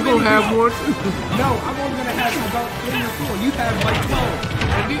gonna have one? No, I'm only gonna have about 3 or 4. You have like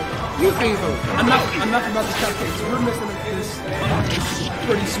 12. You think so? Enough about the cupcakes. We're missing this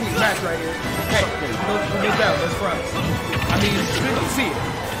pretty sweet match right here. Hey, those down, those fries. I mean, see it.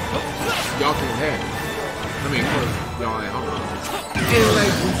 Y'all can have it. I mean, first, y'all at home. And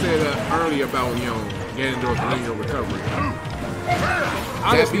like we said earlier about, getting those linear recovery.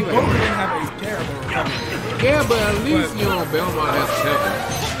 Honestly, be both like- of them have a terrible recovery. Yeah, but at least, Belmont has Kevin.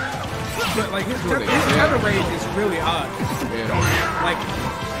 But like his Sure they tether can. range is really odd. Yeah. Like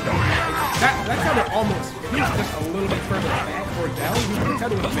that tether almost, if he was just a little bit further back or down, the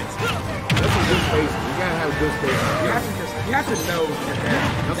tether would fit. That's a good space. You gotta have good space. You have to know your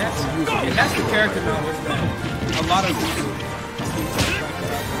character. And that's the character knowledge that a lot of people seem to like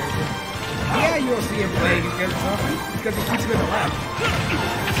about the character. Yeah, you'll see him playing these games often because he keeps him in the lab.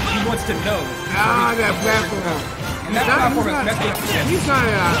 He wants to know. Ah, that platform. And that platform is messed up. He's not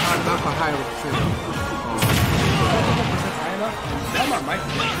enough a higher percentage. High enough? Belmont might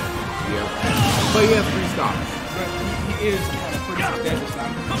be. Yeah. But he has 3 stops. But he is on a pretty substantial stop.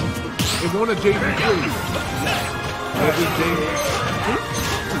 If one of JV3. That is JV.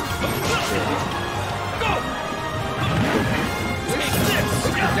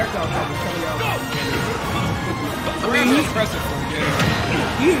 Projectile coverage coming out. I mean, Really impressive for him.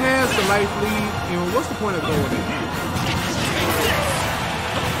 he has the life lead. What's the point of going in?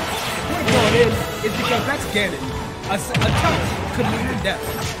 Going in is because that's Ganon. A touch could lead to death.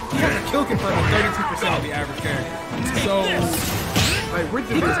 He has a kill confirm of 32% of the average character. So, Like,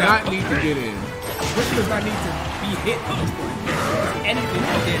 Richard does not need to get in. Richard does not need to be hit at this point. Anything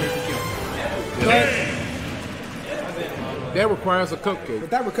for Ganon to kill. That requires a cupcake. But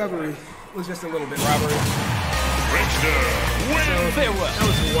that recovery was just a little bit robbery. Richter wins. That was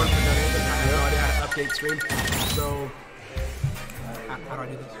one for nothing. I had no idea how to update screen. So, how do I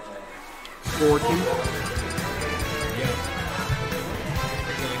do this? 40. Yeah.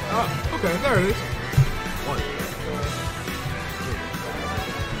 Okay, there it is.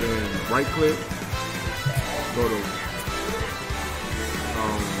 Then right click. Go to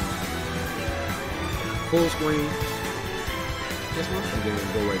full screen. This one? And then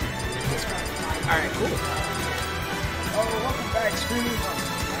go right. Alright, cool. Oh, welcome back, screen.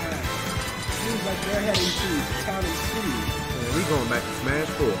 seems like they're heading to Town and City. Man, we going back to Smash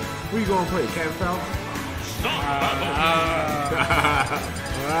 4. Who you gonna play? Cat Falcon?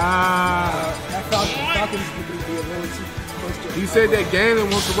 That Falcon's going to be a little too close to. He said that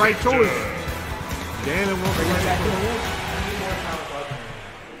Ganon wants the right choice. Ganon wants the right choice.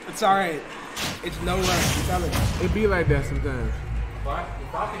 It's alright. It's no rush. I'm telling you. It be like that sometimes. Might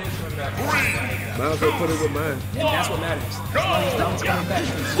as well put it with mine. And that's what matters. As long as Dom's coming back.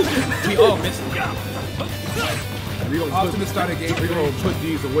 We all miss him. We gonna Optimus started game. we gonna put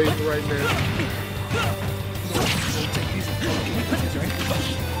these away for right now.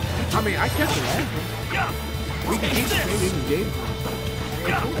 I mean, I kept it last one. We can eat maybe even gave it.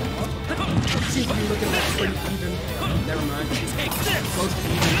 Seems to be looking like pretty even. Never mind. Close to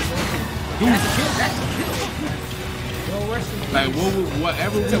even. That's a kid. That's a kid. Like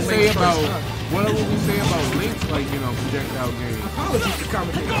whatever we say about Link's, like, you know, projectile games. Apologies to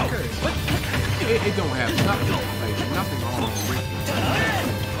commentators. It don't have nothing, like nothing on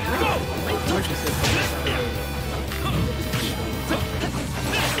Ricky.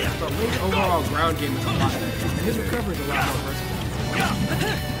 But Link's overall ground game is a lot better. And his recovery is a lot more versatile.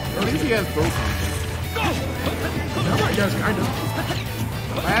 At least he has both on. Nobody does, kind of.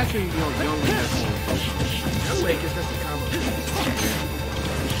 Actually, you know, Young Link has more. Young Link is just a combo.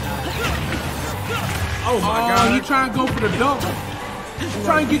 Oh my god. He trying to go for the double.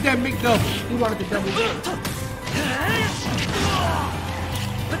 Trying to get that McDouble. He wanted the double jump.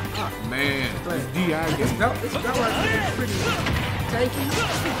 Man, this DI game. It's not like pretty tanky.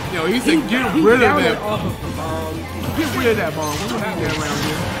 Yo, he said get rid of downed that. it off of, Get rid of that bomb. We don't need that around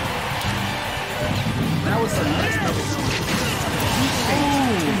here. that was some next level.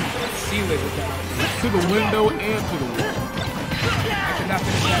 Seal it with that. To the window and to the wall. I could not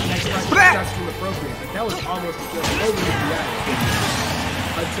finish that next round. That's still appropriate. But that was almost a good over the DI.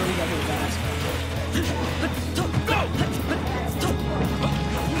 Until he got hit with that ass.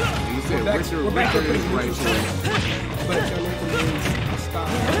 He said We're back to Richard is right neutral. for it. But John Nathan means stop.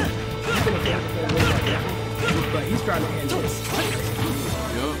 He's gonna play with that way like that. But he's trying to end this.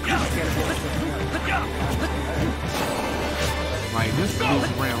 Like, this is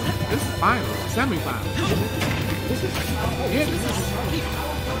losing round. This is final, semi-final. This is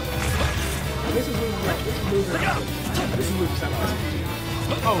losing something.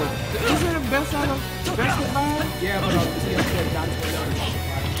 Oh, isn't it best out of five? Yeah, but TF4 got it.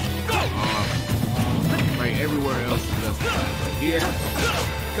 Like, everywhere else is best of five. Yeah.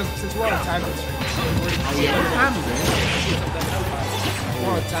 Because since we're on time constraints. Oh, yeah, what time is it?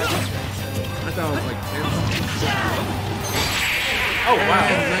 We're on time constraints. I thought it was like 10. Oh, wow.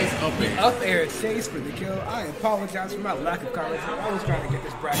 Nice up The air. up air saves for the kill. I apologize for my lack of commentary. I was trying to get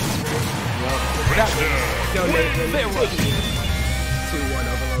this bracket straight. That was donated. 2-1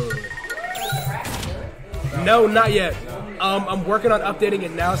 overload. No, not yet. I'm working on updating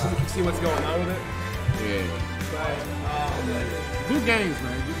it now so we can see what's going on with it. Yeah. Good games,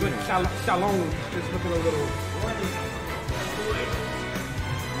 man. Good games. Shalom is looking a little.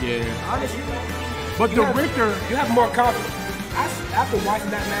 Yeah. Honestly, But the Richter, you have more confidence. After watching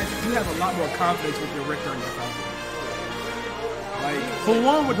that match, you have a lot more confidence with your Richter and your Falcon. Like, for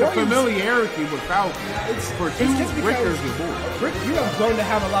one, with the Warriors- familiarity with Falcon, for two, it's just because Richter's your boy. Rick, you are going to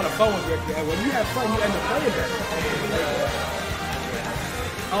have a lot of fun with Richter, and when you have fun, you end up playing better.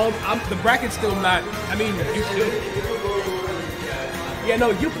 The bracket's still not. I mean, you should. Yeah,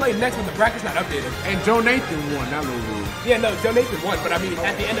 no, you play next, but the bracket's not updated. And Joe Nathan won that little rule. Yeah, no, Joe Nathan won, but I mean,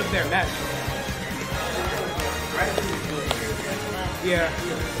 at the end of their match. Yeah,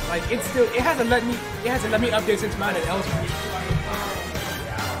 like it hasn't let me update since mine and L's match.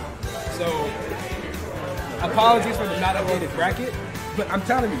 So, apologies for the not updated bracket, but I'm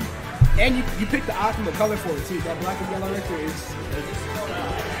telling you, and you picked the optimal color for it too. That black and yellow Richter is.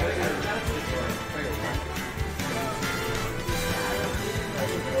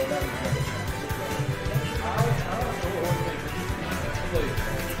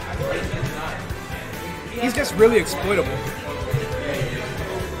 He's just really exploitable.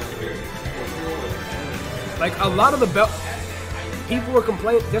 Like a lot of the belt, people were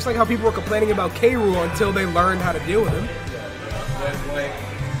complaining, just like how people were complaining about K. Rool until they learned how to deal with him.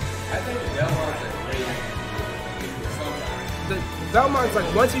 The Belmont's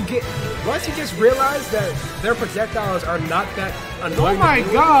like once you just realize that their projectiles are not that annoying. Oh my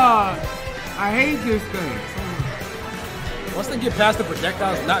god! I hate this thing. Once they get past the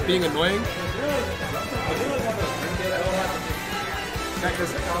projectiles not being annoying.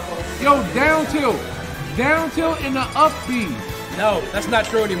 Yo, down tilt in the up B. No, that's not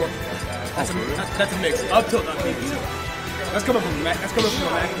true anymore. That's a mix. Up tilt, up B. That's coming from a Mac.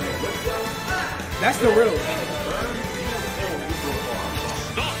 That's the riddle.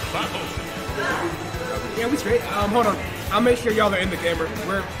 Yeah, we straight. Hold on. I'll make sure y'all are in the camera.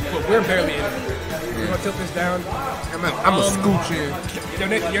 We're barely in. We're gonna tilt this down. I'm a scooch in.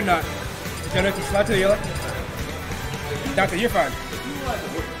 Donate, you're not. Donate, slide to the yellow. Doctor, you're fine.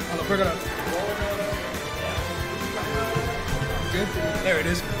 Hold on, we're gonna. Good. There it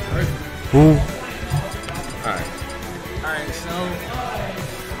is. All right. Alright. All right. So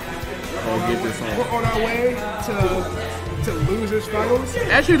We'll get this on. we're on our way to losers finals.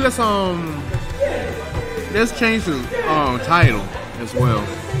 Actually, let's change the title as well.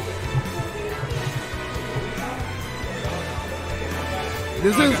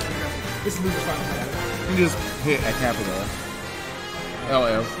 This is losers finals. you just hit a capital F.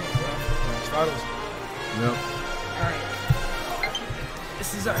 LF. Finals. Yep. All right.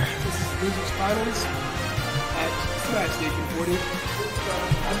 This is losers finals at Smash Station 40.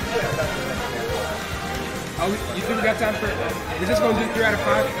 Oh, you think we got time for? We're just gonna do 3 out of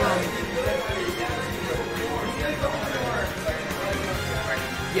 5 from.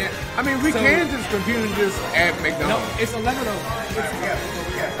 Yeah. I mean, we So- can just confuse this at No, McDonald's. it's 11 0.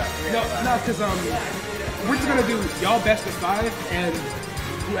 No, because we're just gonna do y'all best of 5 and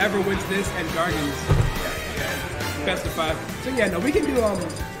whoever wins this and Gargan's best of 5. So yeah, no, we can do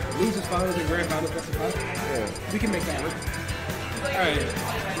losers finals and grand finals best of 5. Yeah. We can make that work. All right.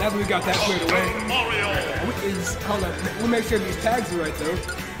 Now that we got that cleared away, hold up. We'll make sure these tags are right though.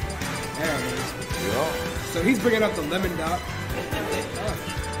 There it is. So he's bringing up the lemon dot.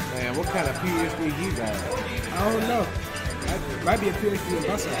 Man, what kind of PhD he got? I don't know. It might be a PhD in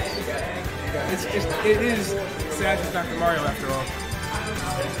busting. It is sad it's Dr. Mario after all.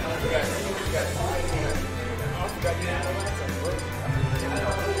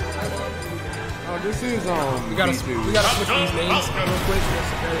 Oh, this is We gotta switch these names real quick just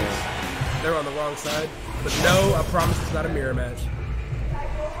because they're on the wrong side. But no, I promise it's not a mirror match. 3,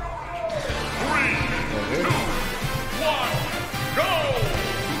 2, 1, go!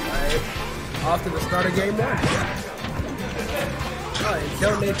 Alright. Off to the start of game 1. Alright,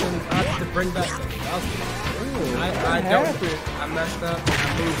 tell Nathan to bring back the Bowser. I don't. I messed up. I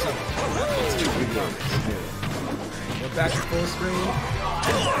moved something. We're back to full screen.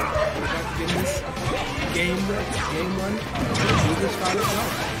 We're back to getting this game 1. Losers finals.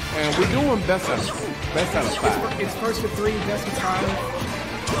 And we're doing best out of 5. It's first to 3, best of 5.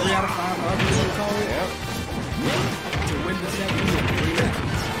 3 out of 5, however you want to call it. Yep. To win the second and 3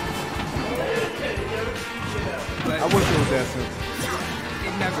 matches. But I wish it was that simple.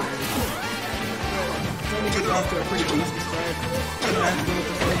 it never is. Tony gets off to a pretty easy start.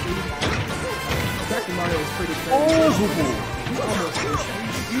 Dr. Mario is pretty fair. He's almost finished.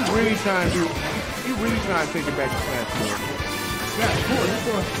 You really trying to take it back to Smash 4. Smash 4, he's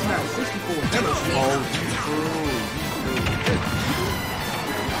going to Smash 64. Never Oh, true.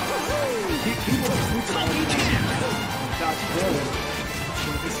 He was sleeping on Dr. Mario.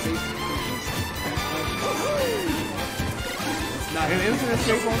 His face is not And isn't it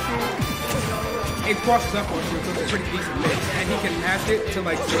safe on field? it crosses up on you, so it's a pretty decent mix. And he can match it to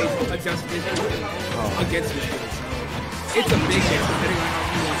like say adjust his movement against his movement. So it's a big hit depending on how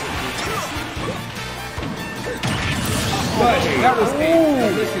he wants to do it. But that was a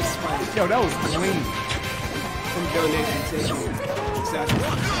delicious spike Yo, that was clean. from Donation Taking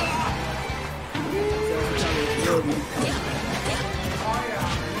Assassin's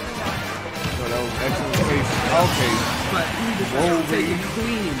So that was excellent space. Okay. But he just take it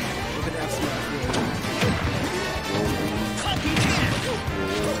clean with an F smash.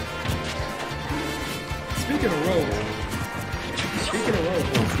 Speaking of roll.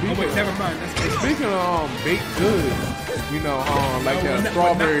 Oh wait, never mind. That's Speaking of baked goods, you know, like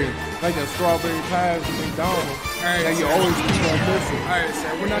that strawberry pies from McDonald's, Alright, that you so- always keep on missing. Alright,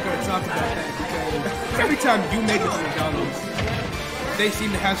 sir, we're not going to talk about that because every time you make it to McDonald's, they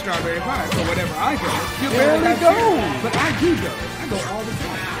seem to have strawberry pie. So whenever I go, You they rarely have go. cereal. But I do go. I go all the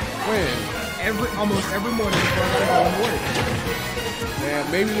time. When? Almost every morning before I gotta go to work. Man,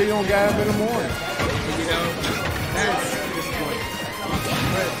 maybe they don't get up in the morning. And, you know, that's disappointing.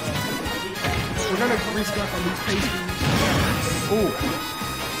 But we're gonna restock on these pastries. Ooh.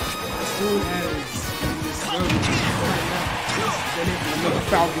 As soon as this goes, then Another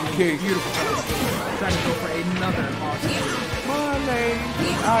Falcon cake. beautiful time. Trying to go for another awesome. My name.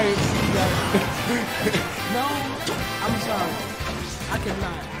 I see that. No, I'm sorry. I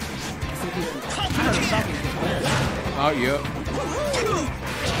cannot. I heard a talking to Oh, yep.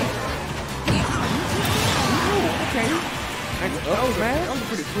 Okay. Thanks, That was man. a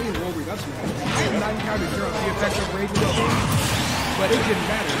pretty clean roll reduction. I have not encountered the effects of rage in the game. but it didn't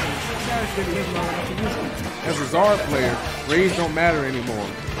matter. Samus didn't live long enough to use it. As a Zard player, rage don't matter anymore.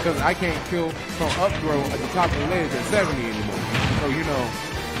 Because I can't kill from up throw at the top of the ledge at 70 anymore. So, you know,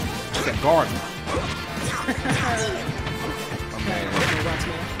 it's a garden.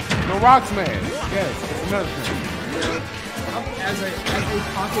 No rock smash. Yes, it's another thing. As a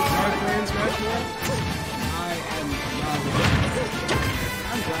pocket Zard player in Smash Bros., I am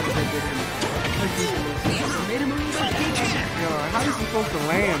I'm glad that they did him. Made him a little You know, how are you supposed to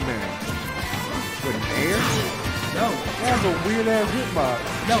land then? With an air? No. That's a weird ass hitbox.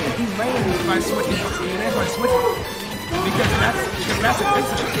 No, he's landing by switching. And by switching. Because that's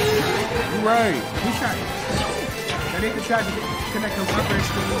offensive. You're right. He tried. And they could try to connect those upper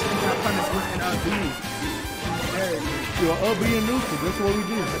extremes and got punished with an B. You're up being neutral. That's what we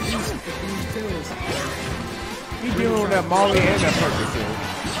do. These kills. He dealing with that Molly and that Percocet.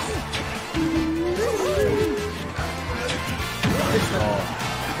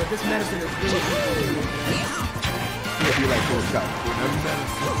 But this medicine is really good. It'll be like those shots.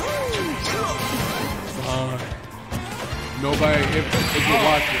 Nobody, if you're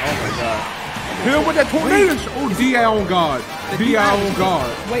watching, oh my god. Hit him with that tornado! Oh, DI on guard. DI on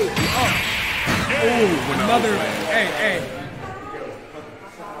guard. Wait, Oh, another, hey.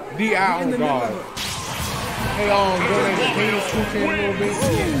 DI on guard. Hey, donate the penis scoop in a little bit.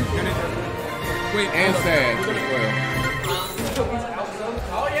 Wait, And sad as well.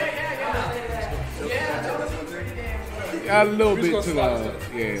 A little bit to the,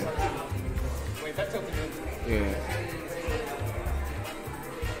 yeah. Yeah.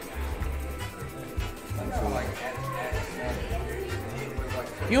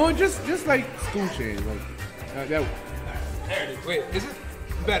 You know, just like school change, like that. Wait, is it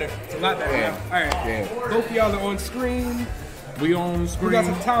better? It's a lot better. Yeah. Now. All right. Yeah. Both of y'all are on screen. We on screen. We got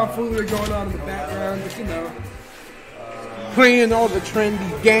some tomfoolery going on in the background, but you know. Playing all the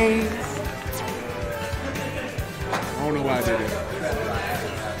trendy games. I don't know why I did it.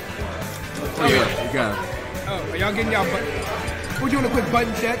 Oh yeah, you got it. Oh, are y'all getting y'all button? We're doing a quick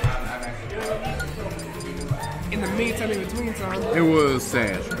button check. In the meantime, in between time, It was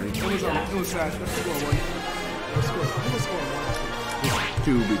sad, right? it was sad. Let's score one. Let's score one.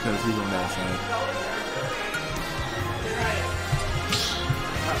 Two because he's on that side.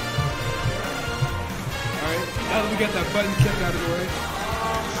 Alright, now that we got that button check out of the way,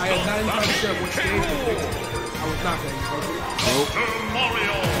 I am not entirely sure what stage we're picking. I was not going to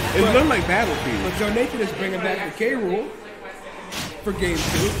It looked like Battlefield. But Joe Nathan is bringing back the K rule for game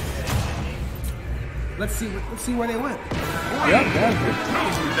 2. Let's see where they went. Yep,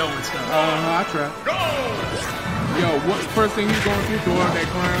 Battlefield. No one's done. I tried. Yo, what first thing he's going through? Door that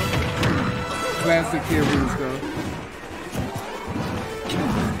crown. Classic K rule stuff.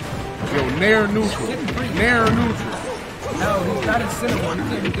 Yo, Nair neutral. Nair neutral. No, he's not in center one. He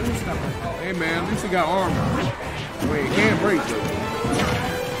can't be doing stuff like that. Hey man, at least he got armor. Wait, he can't break though.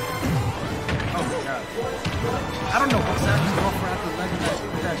 Oh my god. I don't know what's that he's going for after that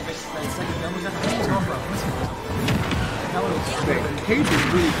second damage. I think he's going for a whistle. That was Cage is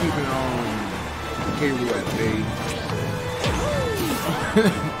really keeping K rule at bay.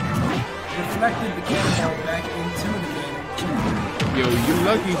 deflected the cannonball back into the game. Yo, you're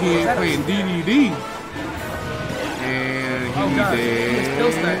lucky he ain't playing DDD. And he dead. He's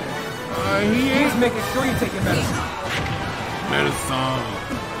still stacking. He He's ain't making sure you're taking medicine. medicine.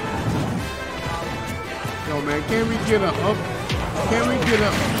 Yo man, can we get a up? Can we get a?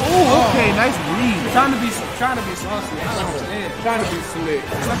 Oh, okay, nice read. Trying to be saucy. I don't understand. Trying to be slick.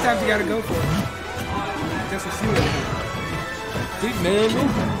 Sometimes you gotta go for it. Just to see what it is. He nailed him.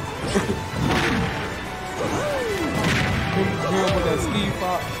 Him with that Steve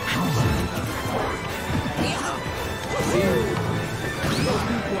Fox. Most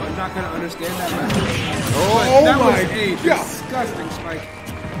people are not gonna understand that message. Oh That was my a god. disgusting spike.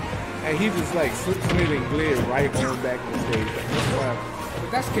 And he just like slid and glid right on back in the stage. That's why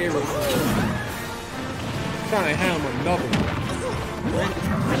But that's K-Roll. I'm trying to hammer another one.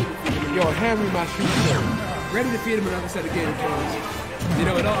 Yo, hand me my shoe shirt. Ready to feed him another set of gator kills. You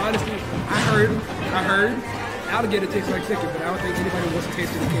know, in all honesty, I heard alligator tastes like chicken, but I don't think anybody wants to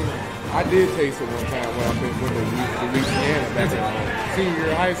taste it again. I did taste it one time when I went to Louisiana back in senior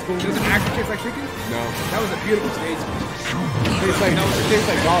year of high school. Does it actually taste like chicken? No. That was a beautiful stage. It tastes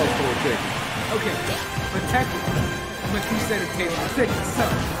like garlic for a chicken. Okay, but technically, but you said it tastes like chicken, so.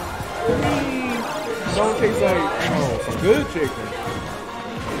 Don't taste like, some good chicken.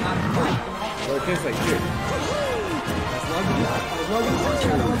 But it tastes like chicken.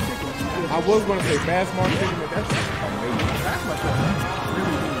 I was going to say Bassmart chicken, but that's amazing.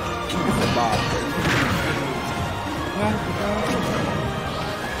 It's a bob. You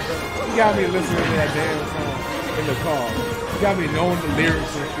got me listening to that damn song in the car. You got me knowing the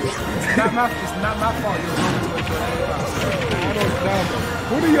lyrics and shit. It's not my fault you're wrong to it. I don't know.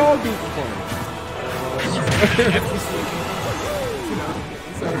 What do y'all do for fun?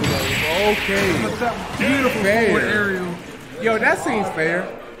 Okay. What's up? Beautiful forward aerial. Yo, that seems fair.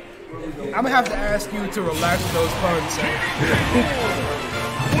 I'm gonna have to ask you to relax with those puns, sir.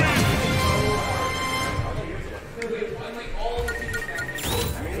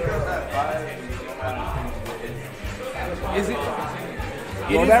 Is it?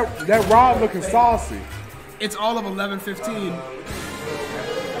 Yo, that rod looking saucy. It's all of 11:15.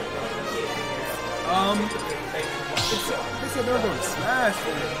 They said they're going to smash for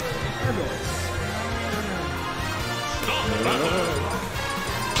it. They're going to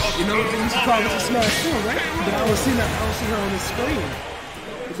You know what they used to call this a smash too, right? But I don't see her on the screen.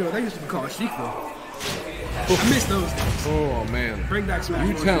 So they used to be called Sheikah. I miss those days. Oh man. Bring back Smash.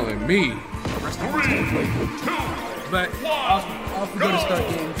 You telling me? But I'll go to start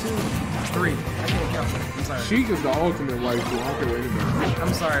game 2, 3. I can't count that. I'm sorry. Sheik is the ultimate white fool. I don't care what anybody.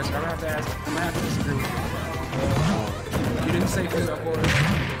 I'm sorry, sir. I'm gonna have to disagree with you. You didn't say female forward.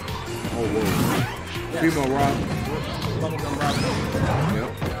 Oh whoa. Yes. Female rock. Bubblegum rock.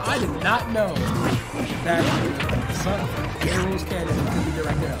 Yep. I did not know that son Arrow's cannon could be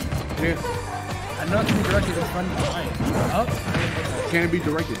directed up. Yes. I know it can be directed in front of the line. Up? Can it be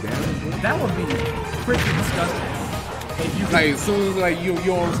directed down? That would be pretty disgusting. If you like as soon as like you're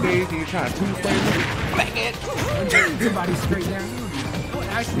on stage and you're trying to two-play it, somebody straight down, it would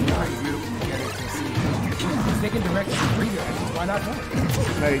actually be pretty beautiful to get it to see. If they can direct it in 3 directions, why not both?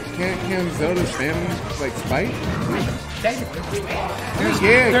 Like can Zelda's family like spike? Technically.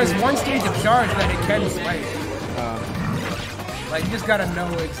 Yeah, there's one stage of charge that it can spike. Like, you just gotta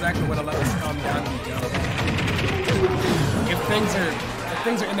know exactly what to let us calm down and go. If things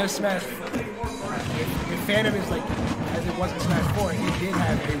are in their Smash, if Phantom is like, as it was in Smash 4, he did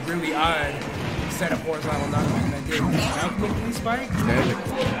have a really odd set of horizontal knockback that did malcolmically spike.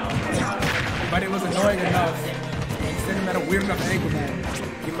 But it was annoying enough, and sent him at a weird enough angle that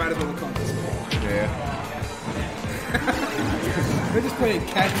you might as well call this. Yeah. They're just playing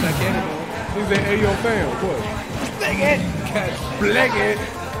catch like animal. He's like, hey, yo, fam, what? Black it! Catch. Black it!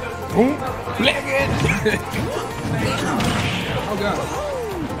 Boom! Black it! Oh, God.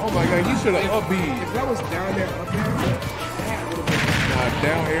 Oh, my God, you should have up B. If that was down there, up there, that would have been... Nah,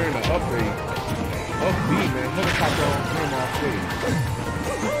 down here in the up B. Up B, man. Helicopter on him off stage.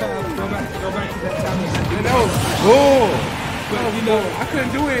 Go back to that time. Man, that was cool. But, you know, I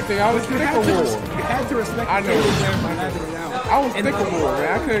couldn't do anything. I was thick of war. You had to respect I know. the by having it out. I was thick of war, man.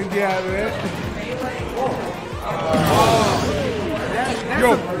 I couldn't get out of that.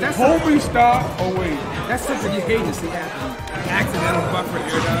 Yo, Kobe stop. Oh, wait. That's something you hate to see happen. Accidental buffer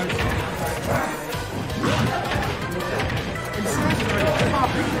air dodge. And Smash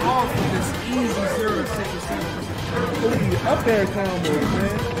popping off with this easy 0 to 6 or 7%. Up there, combo,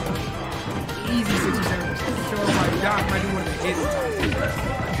 man. Easy 6 or 7%. Showing why Doc might be one of the hidden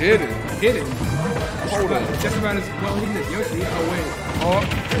times. Hidden. Hold on. Just about as well hidden as Yoshi. Oh, wait.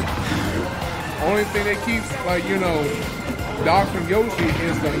 Only thing that keeps, like, you know, Doc from Yoshi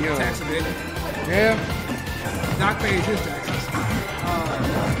is the, you know. Taxability. Yeah. Doc pays his taxes.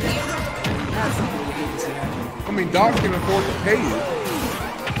 That's something we hate to see happen. I mean, Doc can afford to pay you.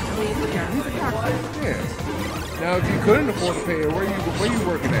 He's a doctor. Yeah. Now, if you couldn't afford to pay it, where you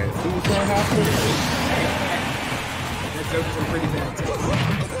working at? Suicide hospital? That joke is a pretty bad taste.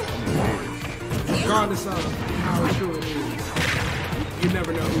 Regardless of how true it is, you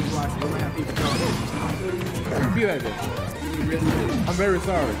never know who's watching. You might have people talking. You be like that. You really do. I'm very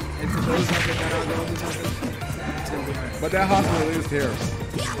sorry. And to those out there that are going to something, it's going to be hard. But that hospital is terrible.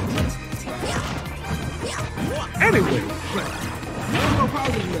 Anyway. One more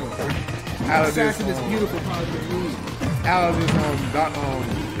positive note. Out of this, This beautiful positive news. out of this,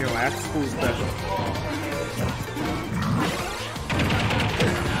 you know, after school special.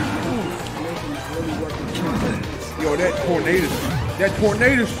 Yo, that tornado.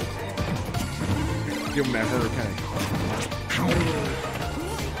 Give him that hurricane.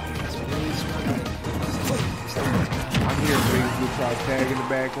 I'm hearing Blaze Blue Cross tag in the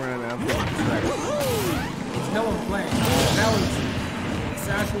background, and I'm getting distracted. No one playing. That was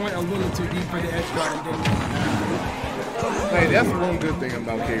Sash went a little too deep for the edge guard and didn't. Hey, that's one good thing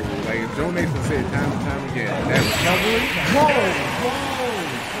about K-Rool. Like, Joe Mason said time and time again, that recovery. Whoa!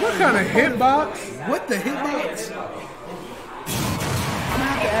 What kind of hitbox? What the hitbox? I'm gonna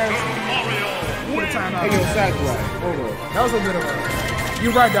have to ask. What time out? Hey, yo, Sakurai, hold on. That was a bit of a.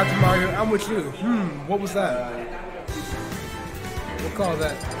 You're right, Dr. Mario. I'm with you. What was that? We'll call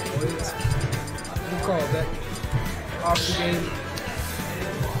that. We'll call that off the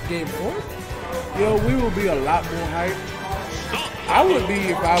game 4. Yo, we will be a lot more hype. I would be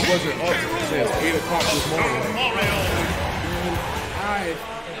if I wasn't up since 8 o'clock this morning. I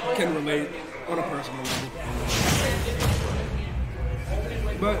can relate on a personal level.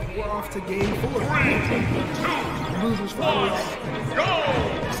 But we're off to game 4. Losers finals.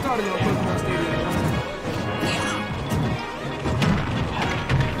 Starting on Pokemon Stadium.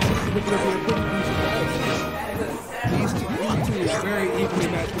 These two are very equally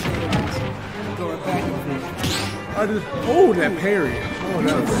matched competitors, going back and forth. I just, oh, that parry. Oh,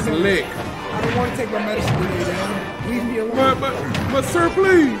 that was slick. I don't want to take my medicine today, Dan. Leave me alone. But sir,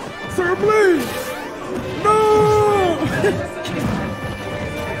 please. Sir, please. No!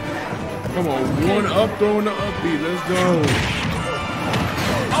 Come on, one up, throwing the upbeat. Let's go.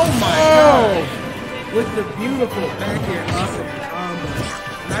 Oh my God! With the beautiful back air up.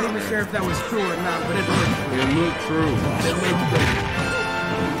 Not even sure if that was true or not, but it looked true. It looked true. It looked good.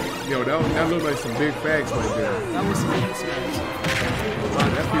 Yo, that looked like some big facts right there. That was some heat smacks. Wow,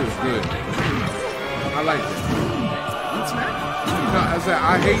 that feels good. I like it. Heat smack? No, I said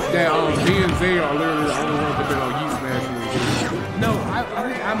I hate that B and Z are literally the only ones that been on Yeast Smash. No, I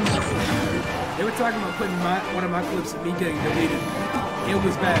think they were talking about putting one of my clips of me getting deleted. It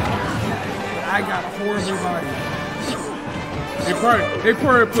was bad. But I got horrible body. They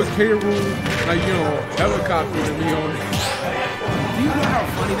probably put K-Rool, like, you know, helicopter to me on it. Do you know how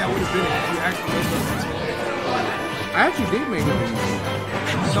funny that would have been if you actually listened to this? I actually did make it.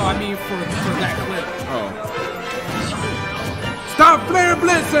 No, I mean for that clip. Oh. Stop Flare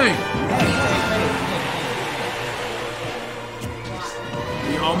Blitzing!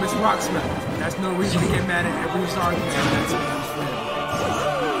 We all miss Rock Smack. That's no reason to get mad at every Zard player that's on his friend.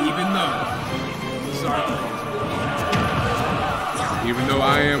 Even though the Zard players. Even though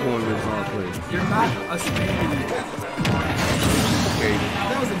I am one of the Zard players. You're not a standing. Okay.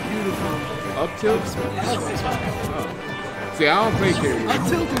 That was a beautiful Up tilt? Oh. See, I don't play K-Rool. Up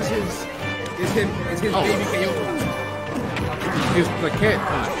tilt is his baby KO. His plaquette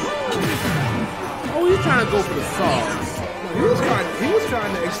punch. Oh, he's trying to go for the sauce. No, he was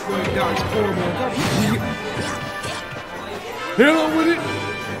trying to exploit Doc's horrible recovery. Hit him with it.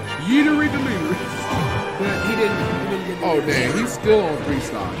 Yeetery deletery. But he didn't get the Oh, damn. He's still on 3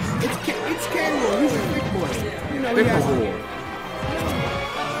 stars. It's K-Rool. He's a thick boy. You know, he has Thickeroo.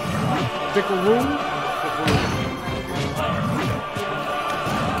 Thickeroo?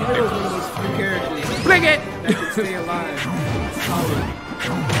 K-Rool's one of those few characters Flick it! that can stay alive. Solid.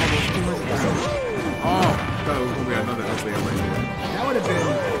 Almost 200 times. Oh, I thought it was going to be another update right there. That would have been...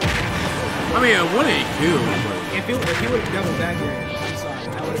 I mean, it wouldn't kill, but... If he would have doubled back here, I'm sorry,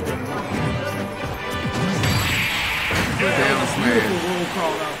 that would have been... Down Beautiful smash. roll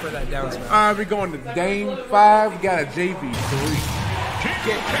call out for that down smash. All right, we're going to Game 5. We got a JB 3. Is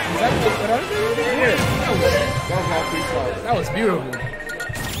that That was all 3 stars. That was beautiful.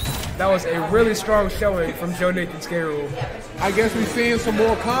 That was a really strong showing from Joe Nathan's K-Rool. I guess we're seeing some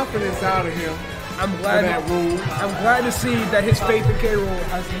more confidence out of him. I'm glad that rule. I'm glad to see that his faith in K-Rool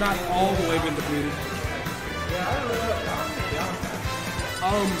has not all the way been depleted.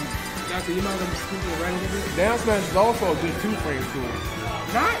 Doctor, you know them people right over there? Down smash is also a good 2-frame tool.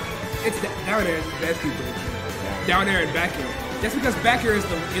 Not. It's down there is the best people. Down there and back here. Just because back here is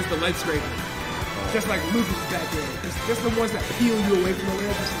the leg scraper. Just like Lucas back here. It's just the ones that peel you away from the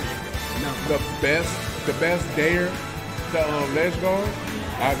ledge. No. The best dare to ledge guard,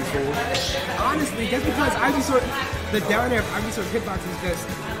 Ivysaur. Honestly, just because Ivysaur, the down air of Ivysaur's hitbox is just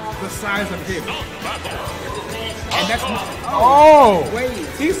the size of him. And that's wait.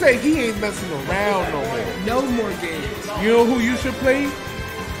 He said he ain't messing around no more. No more games. You know who you should play?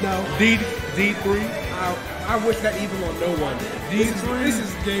 No. D3. I wish that even on no one. This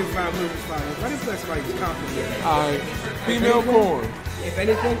is game 5, losers finals. Why does that somebody confident? Alright. Female core. If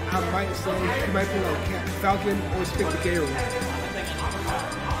anything, I might say you might put on Falcon or stick to K-Rool.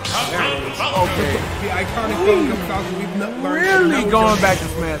 Okay. The iconic thing of Falcon we've learned. Really going back to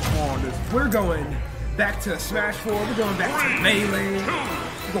Smash 4 on this. We're going back to Smash 4. We're going back to Melee.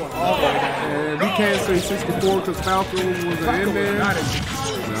 We're going all the way back. And we can't say 64 because Falcon wasn't in there. Not in.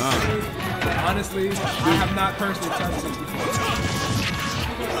 Nah. Honestly, I have not personally touched 64.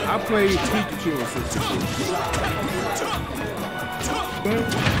 I played Pikachu on 64. But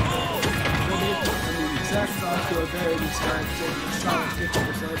Exact size to a very solid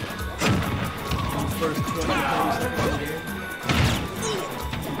 50%. First 20 to 30 seconds of the game.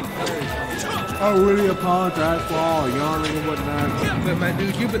 I really apologize for all yawning and whatnot. But my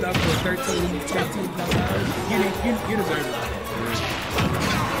dude, you've been up for 13, 15 plus hours. You deserve it.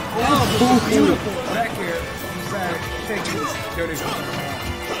 beautiful back here. Zach, take this donation.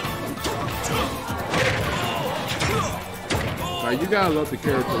 Like, you gotta love the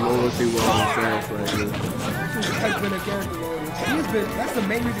character loyalty with all the fans right here. Has been a character loyalty. That's the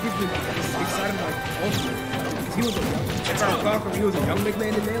main reason he's been excited about Ultimate. Because he was a young, if I recall from, he was a young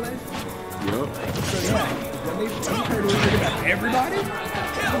McMahon in Melee. Yup. So yeah, when they heard about everybody,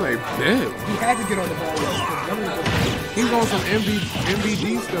 I'm like, damn. he had to get on the ball with us. He's on some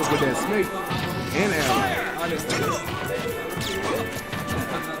MVD stuff with that Snake and Alan. Honestly.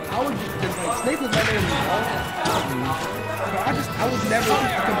 I would just like Snake was never in the ball. But I was never a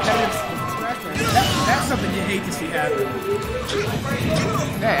competitive Smash fan. That's something you hate to see happen.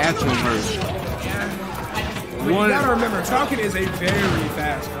 That actually hurts. But you gotta remember, Falcon is a very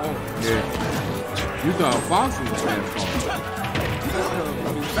fast bowler. Yeah. You thought Fox was a fast bowler.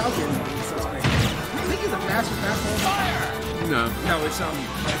 I mean, Falcon is suspect. You think he's a faster fast bowler? No. No, it's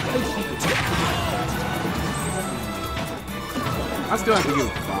I still have to give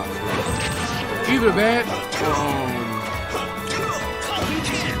it to Fox. Either that or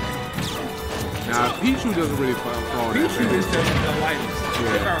nah, Pichu doesn't really fall that Pichu bad. is the lightest.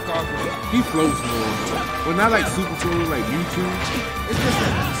 Yeah. If I recall correctly. He floats more. But not like super slow like YouTube. It's just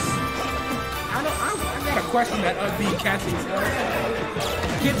that I gotta question that upbeat catching stuff.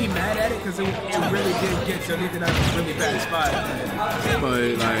 Can't be mad at it because it really did get to Nathan out of a really bad spot.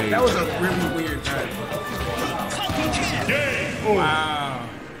 But like That was a really weird time. Wow.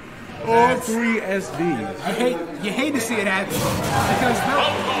 all 3 SDs. You hate to see it happen because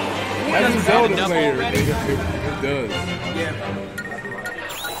As a Zelda double player, already? it does. yeah,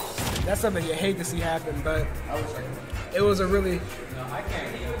 that's something you hate to see happen. But it was a really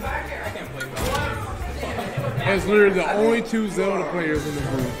As literally the only 2 Zelda players in the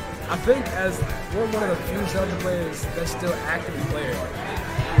group. I think as we're one of the few Zelda players that's still actively playing.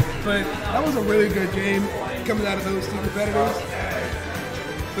 But that was a really good game coming out of those 2 competitors.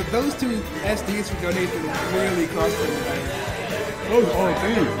 But those 2 SDs for Donation really cost me. Those are all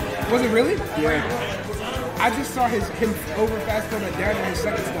 3. Was it really? Yeah. I just saw him over fast forward down in his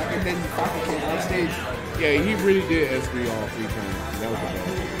second stock and then Falcon came on stage. Yeah, he really did S3 all 3 times. That was a bad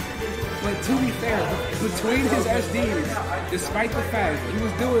thing. But to be fair, between his SDs, despite the fact he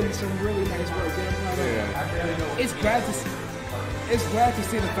was doing some really nice work, Yeah. it's glad to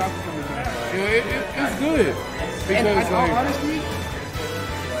see the Falcon coming back. Yeah, it's good. And Because honestly,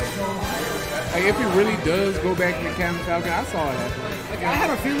 like, if he really does go back to Captain Falcon, I saw it happen. like I had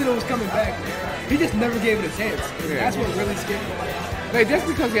a feeling it was coming back. He just never gave it a chance. And Yeah. that's what really scared me. Like, just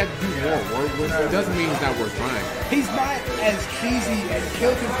because he had to do more work with it doesn't mean he's not worth trying. He's not as cheesy and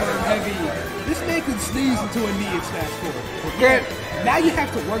kill confirm heavy. This man could sneeze into a knee and snatch forward. Yeah. Now you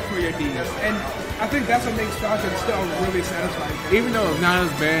have to work for your knees. And I think that's what makes Falcon still really satisfying. Even though it's not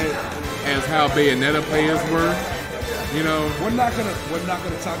as bad as how Bayonetta players were, you know, We're not gonna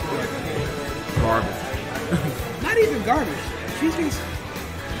talk about that. garbage. Not even garbage. She's been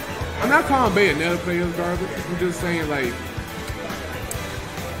I'm not calling Bayonetta players garbage. I'm just saying, like,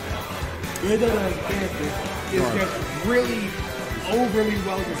 Bayonetta as a character is just really overly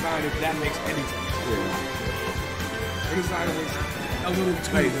well designed, if that makes any sense. The design was a little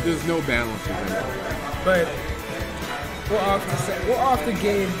too like there's no balance in it. but we're off the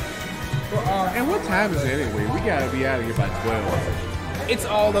game. We're off. And what time is it anyway? We gotta be out of here by 12. It's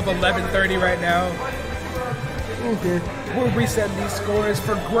all of 11:30 right now. Okay. We're resetting these scores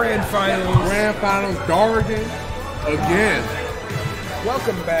for grand finals. Grand finals, Dargan again.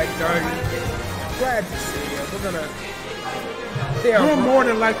 Welcome back, Darby. Glad to see you. We're more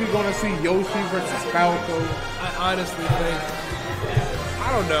than likely gonna see Yoshi versus Falco. I honestly think,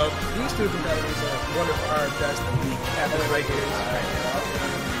 I don't know, these 2 competitors are one of our best at the regulars right now.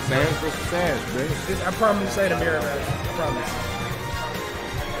 Sans versus Sash, baby. I promise to say the mirror match. I promise.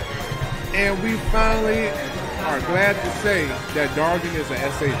 And we finally are glad to say that Dargan is an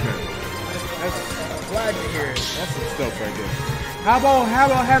SH member. That's Glad to hear it. That's some stuff right there. How about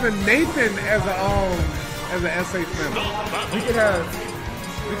having Nathan as a SH member? We could have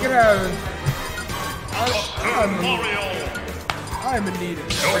I'm in need of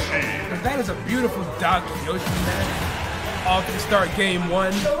it. But that is a beautiful Doc Yoshi match. Off to start game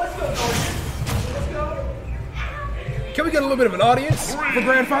 1. Can we get a little bit of an audience for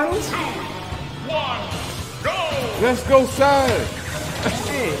grand finals? 2, 1, go! Let's go, side.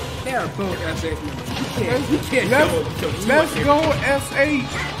 Hey, they are both SH members. You can't Let's go, SH.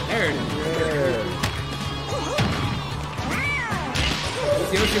 There it is.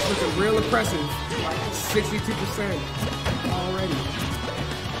 Yoshi's looking real impressive. 62% already.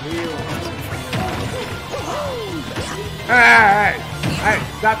 Real impressive. All right.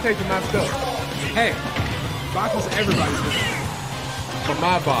 Stop taking my stuff. Hey, box is everybody's business. For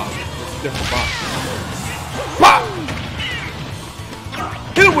my box, it's a different box. Bop!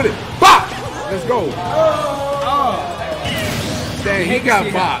 Hit him with it. Bop! Let's go. Dang, he got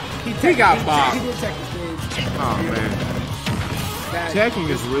bopped. He got He bopped. did check the stage. Oh, man. That- Checking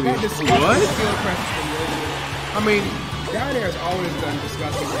is really... that disgusting What? field pressure from the other. I mean, Down there has always done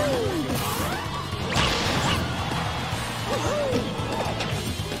disgusting.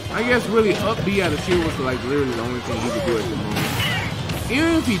 I guess really up B out of shield was like literally the only thing he could do at the moment.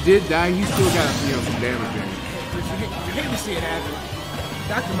 Even if he did die, he still got some damage in him. You hate to see it happen.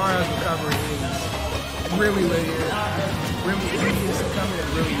 Dr. Mario's recovery is really linear. Really easy to come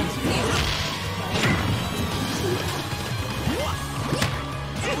in really easy.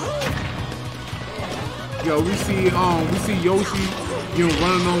 Yo, we see Yoshi,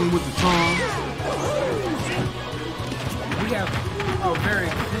 running on with the tongue. We have a very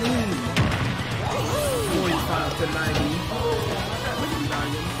clean 45 to 90.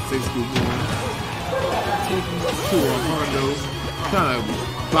 61. To a Hondo. Trying to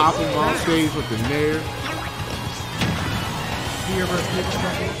bop him off stage with the nair. Here versus Nick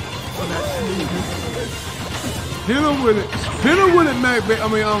Second. On that smoothness. Hit him with it. Hit him with it, Mac.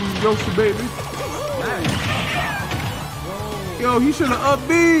 Yoshi, baby. Nice. Yo, he should have up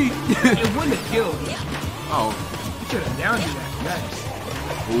B. It wouldn't have killed him. Oh. He should have downed you that. Nice.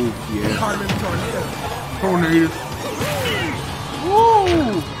 Ooh, yeah. Caught him in the tornado. Tornado.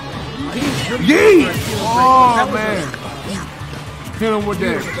 Woo! He's really Yee! good for a skill break, Oh, but that was man. Hit him with a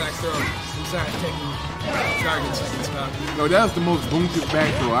that. beautiful back throw. Inside taking Dragon second spot. No, that was the most boomship back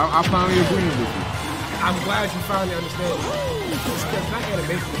throw. I finally agree with you. I'm glad you finally understand it. Because that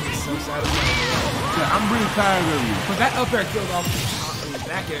animation is so satisfying. Yeah, I'm really tired of you. But that up air killed off the top, and the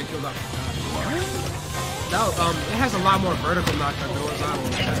back air killed off the top. That, it has a lot more vertical knockdown than horizontal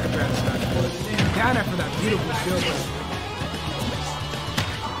as compared to Smash Bros. Down after that beautiful shield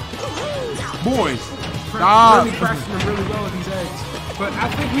Boys, really crashing them really well with these eggs. But I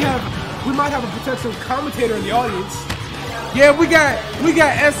think we might have a potential commentator in the audience. Yeah, we got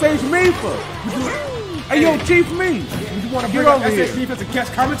SH Meefa. Hey, yo, Chief Me. Would you want to Get bring up over here. SSB as a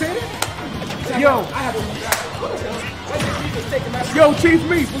guest commentator? Yo, I have a yo, Chief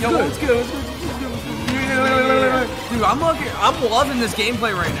Me. What's Yo, good? what's good? Dude, I'm loving this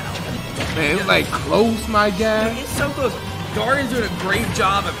gameplay right now. Man, it's like close, my guy. It's so close. Guardian's doing a great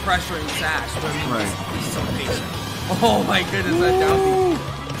job at pressuring Sash. But I mean, Right. he's so patient. Oh my goodness, that down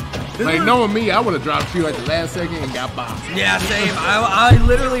B. Like knowing me, I would have dropped you at the last second and got bopped. Yeah, same. I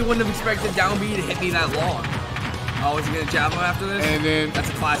literally wouldn't have expected down B to hit me that long. Oh, is he gonna jab him after this? And then, That's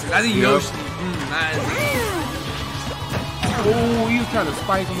a classic. That's a Yep. Yoshi. That oh, he was trying to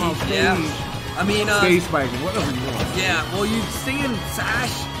spike him off is, stage. yeah. I mean, Stage spiking, whatever you want. yeah. Well, you seeing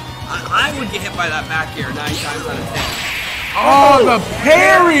Sash, I would get hit by that back air 9 times out of 10. Oh, the The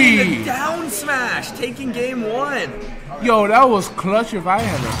parry! down smash, taking game 1. Yo, that was clutch if I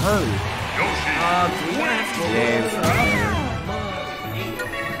haven't heard it.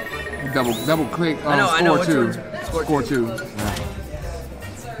 Double click. I know, Score which two. one's- score Score two.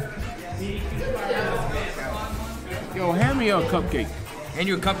 Yo, hand me a cupcake. And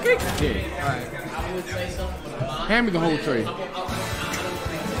you a cupcake? Yeah. Alright. Hand me the whole tray.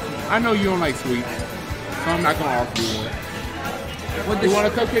 I know you don't like sweets, so I'm not gonna offer you one. What You want a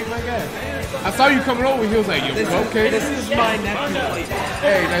cupcake, my guy? I saw you coming over. He was like, "Yo, cupcake." This is my nephew.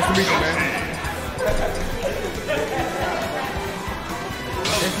 Hey, nice to meet you, man.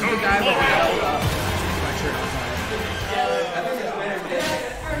 This is the guy that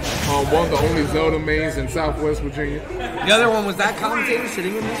One of the only Zelda mains in Southwest Virginia. The other one was that commentator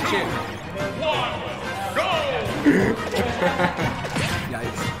sitting in this chair.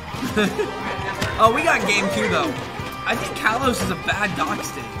 Yikes. Oh, we got game 2 though. I think Kalos is a bad dock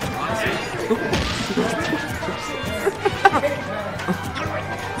stage, honestly.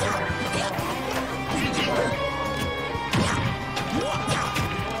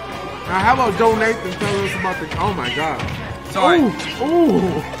 Now, how about Joe Nathan tell us about the? Oh my God! Sorry. Ooh.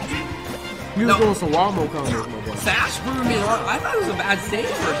 He was No. doing some Walmo comments, my boy. Sash proved me wrong. I thought it was a bad stage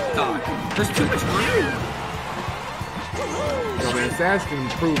for a dock. There's too much room. Yo, man, Sash can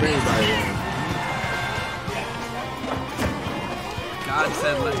prove anybody wrong. God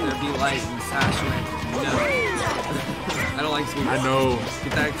said let there be light and Sash went, no. I don't like sweets. I know.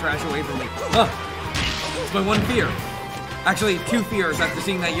 Get that trash away from me. Huh. It's my one fear. Actually, 2 fears after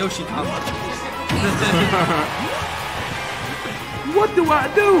seeing that Yoshi come. What do I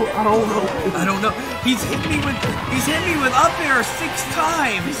do? I don't know. I don't know. He's hit me with up air 6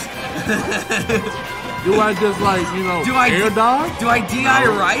 times. Do I just like, you know, Do I air dodge? Do I DI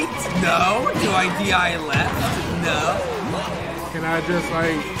right? No. Do I DI left? No. Can I just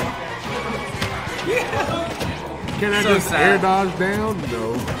like, Yeah. can I So just sad. air dodge down?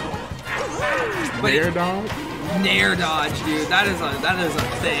 No. But Air dodge? Nair dodge, dude. That is a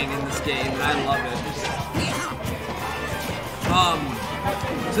thing in this game, and I love it.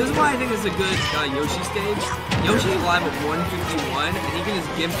 So this is why I think it's a good Yoshi stage. Yoshi is live at 151, and he can just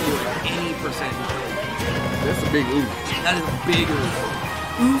gimp you at any percent. That's a big oof. That is bigger.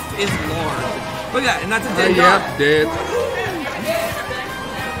 Oof is large. Look at that, and that's a Hey, dead dog. yeah, dead.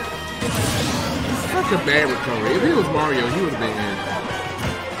 Such a bad recovery. If he was Mario, he would have been in.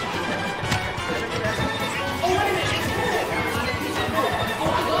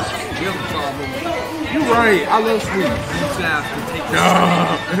 You have a problem. You're right. I love sweets. You're gonna have to take this.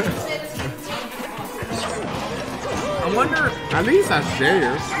 I wonder. At least I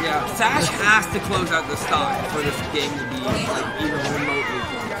share. Yeah, Sash has to close out the stock for this game to be like even remotely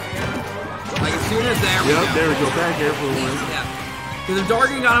close. Like as soon as there we Yep, go. there we go. Back here for one. Yeah. Because if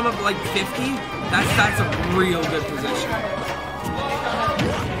Dargan got him up to like 50, that's a real good position.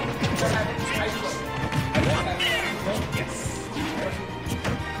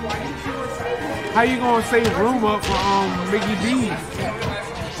 How you gonna save room up for Mickey D's?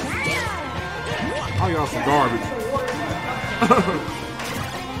 Oh, y'all some garbage.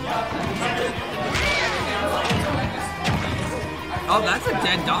 Oh, that's a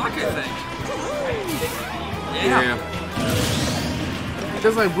dead dock, I think. Yeah.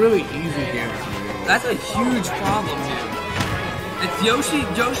 Just like really easy games, man. That's a huge problem, dude. It's Yoshi.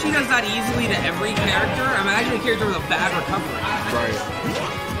 Yoshi does that easily to every character. Imagine a character with a bad recovery. Right.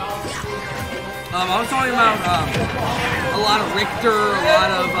 I was talking about a lot of Richter, a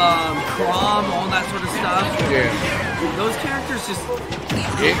lot of Crom, all that sort of stuff. Yeah. Those characters just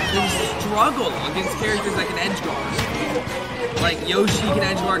they struggle against characters that can edge guard. Like Yoshi can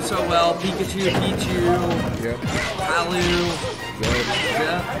edge guard so well, Pikachu, Pichu, Yep. Palu. Yep.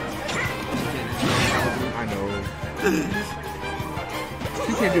 Yeah. I know.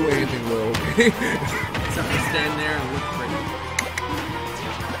 She can't do anything well. Except for stand there and look pretty.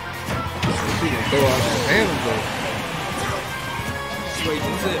 She can throw out some hands though. Wait,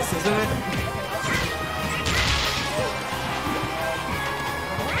 what's this, isn't it?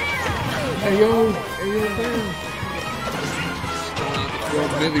 Hey yo, damn. Yo,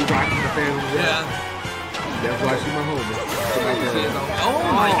 Millie rocking the family. Yeah. That's why she's my homie. Oh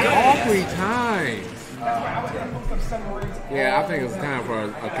my All god. 3 times. Yeah, I think it's time for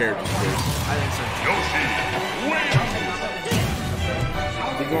a character switch. I think so.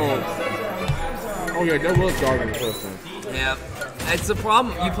 We're going. Oh yeah, that was Dargan the first time. Yeah. It's the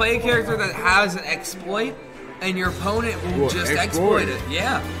problem. You play a character that has an exploit, and your opponent will What, just exploit? exploit it.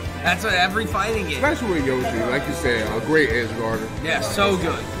 Yeah. That's what every fighting game. Especially with Yoshi, like you said, a great edge guarder. Yeah, so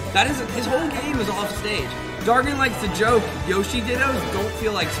good. That is his whole game is off stage. Dargan likes to joke. Yoshi Dittos don't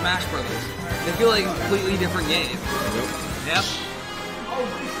feel like Smash Brothers. They feel like a completely different game. Yep.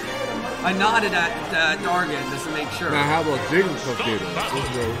 I nodded at Dargan just to make sure. Now how about Jigglypuff Ditto? Let's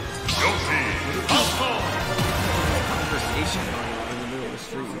go. Conversation going on in the middle of the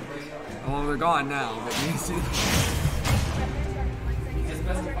street. Oh, they're gone now. But you see.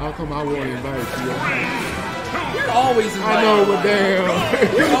 How come I won't invite you? You're always invited. I know, but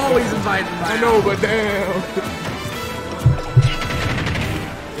damn. You're always invited. I know, but damn.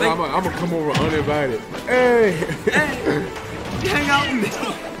 I'm gonna come over uninvited. Hey. Hey, you hang out with me.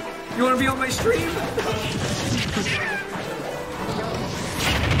 You want to be on my stream?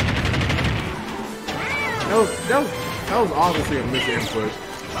 That was obviously a misinput.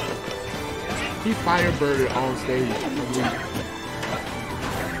 He firebirded on stage.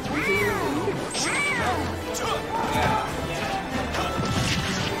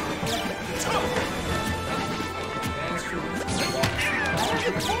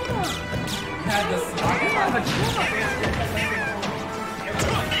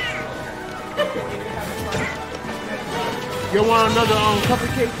 You want another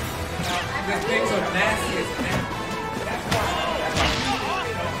cupcake? The things are nasty as heck.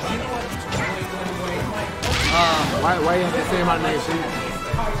 Why you have to say my name, see?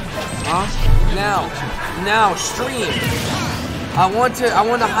 Huh? Now, stream. I want to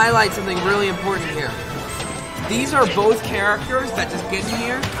highlight something really important here. These are both characters that just get in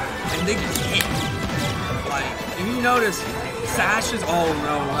here and they just hit. Like, if you notice, Sash is. Oh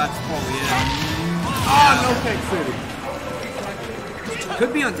no, that's probably it. Oh, no Tech City.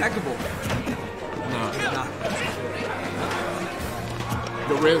 Could be untackable. No. Nah.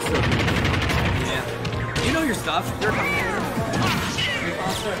 The red stuff. Yeah. You know your stuff. You're a commentator.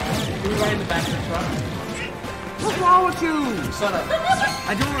 He was right in the back of the truck. What's wrong with you? Shut up.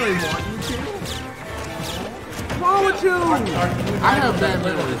 I don't really want you to. What's wrong with you? I have bad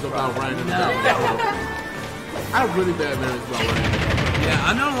memories about riding in the back of the truck. I have really bad memories about riding in the back. Yeah,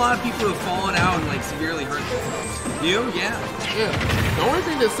 I've known a lot of people who have fallen out and like severely hurt themselves. You? Yeah. Yeah. The only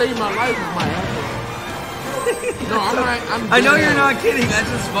thing that saved my life was my alcohol. No, I'm I know dead you're ass. not kidding. That's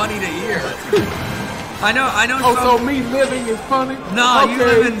just funny to hear. I know. Oh, so me living is funny? No, okay. you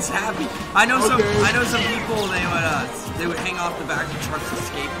living's happy. I know some. Okay. I know some people. They would hang off the back of trucks to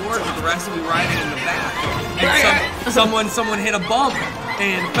skateboard, but the rest would be riding in the back. And someone hit a bump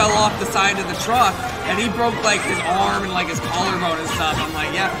and fell off the side of the truck, and he broke like his arm and like his collarbone and stuff. I'm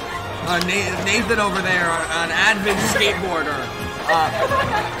like, yeah. Nathan over there, an avid skateboarder.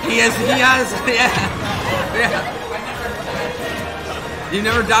 He has. Yeah. You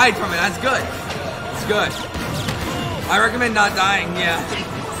never died from it. That's good. It's good. I recommend not dying. Yeah.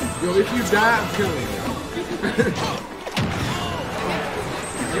 Yo, if you die, I'm killing you.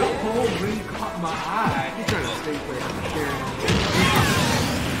 Your pole really caught my eye. He's trying to stay for it.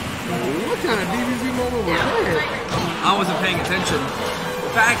 What kind of DBZ moment was that? I wasn't paying attention.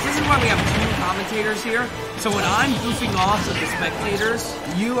 In fact, this is why we have two commentators here. So when I'm goofing off with the spectators,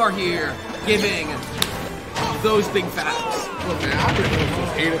 you are here giving those big facts. Look, man, I've been up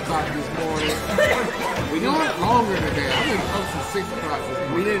since 8 o'clock this morning. We know it longer than that. I've been up since 6 o'clock this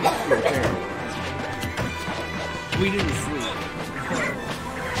morning. We didn't sleep.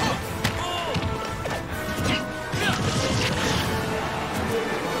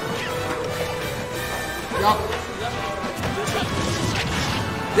 Y'all,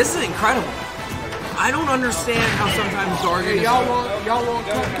 This is incredible. I don't understand how sometimes Dargan hey, is... y'all want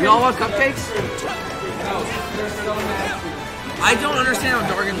cupcakes? Y'all want cupcakes? I don't understand how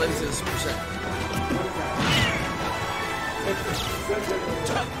Dargan lives this percent.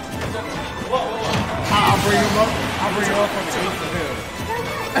 I'll bring him up. I'll bring him up on the 8th of him.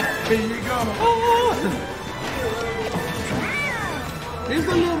 Here you go. Here's a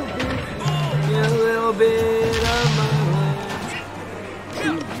little bit. A little bit of my life.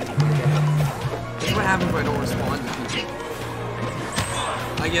 That's what happens when I don't respond to people.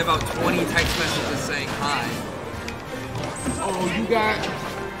 I get about 20 text messages saying hi. Oh, you got...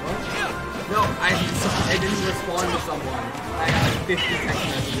 No, I didn't respond to someone. I got like 50 text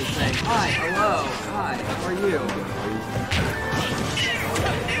messages saying hi, hello, hi, how are you?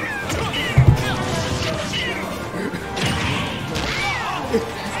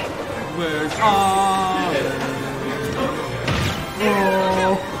 Where's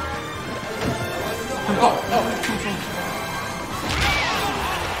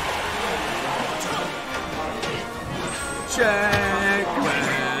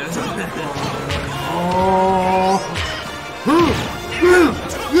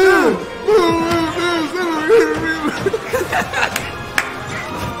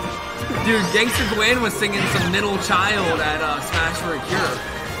Dude, Gangsta Gwen was singing some Middle Child at Smash for a Cure.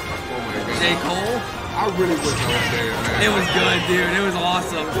 Oh my God. J. Cole? I really wish I was there, man. It was good, dude. It was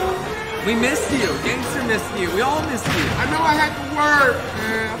awesome. We missed you. Gangster missed you. We all missed you. I know I had to work,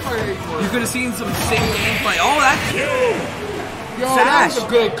 man. I thought I had to work. You could have seen some sick gameplay. Oh, that's cute. Yo, that was Sash. a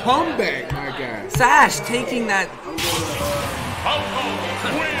good comeback, my guy. Sash taking that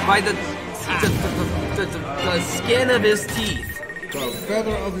by the skin of his teeth. The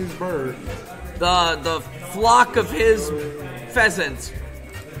feather of his bird. The flock of his pheasant.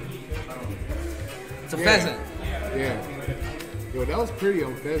 It's a pheasant. Yeah. Yo, that was pretty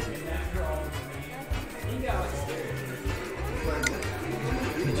on pheasant.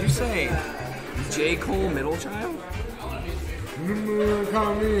 Did you say J. Cole Middle Child?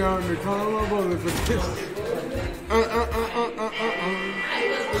 Call me on the call of other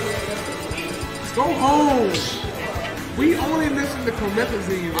Go home. We only listen to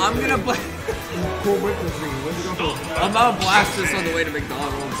Comethazine. I'm gonna Comethazine. Let's go. I'm about to blast this on the way to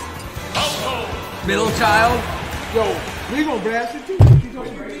McDonald's. Middle Child? Yo, we gonna blast it too.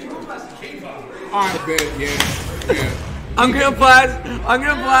 I bet, yeah. I'm gonna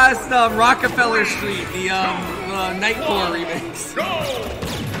blast Rockefeller Street, the Nightcore remix.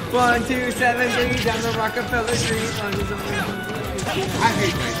 1, 2, 7, 3 down the Rockefeller Street. I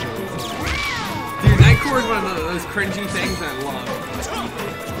hate Nightcore. Dude, Nightcore is one of those cringy things I love.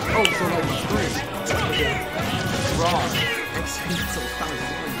 Oh, so like my friend. Raw.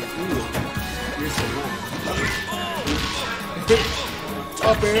 You're so wrong.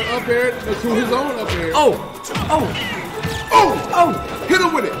 Up there, to his own up there. Oh! Hit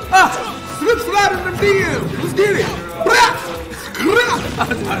him with it. Ah! Slip slide in the DM. Let's get it. Blah! I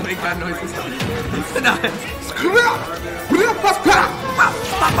was about to make that noise.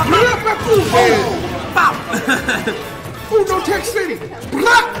 Ooh, no Tech City.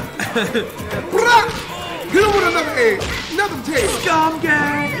 Hit him with another egg. Another tail. Scum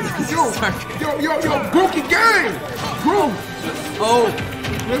gang. Yo, Brookie gang. Bro. Oh.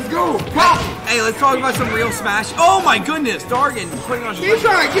 Let's go. Pop. Hey, let's talk about some real Smash. Oh my goodness, Dargan putting on. He's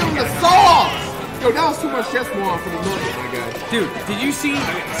trying to give him the sauce. Yo, that was too much chest more for the Nordic, my guy. Dude, did you see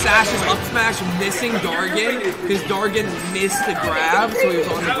Sash's up smash missing Dargan? Because Dargan missed the grab, so he was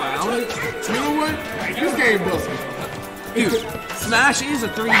on the ground. You know what? This game does it. Dude, Smash is a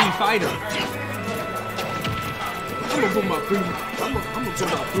 3D fighter. I'm gonna put my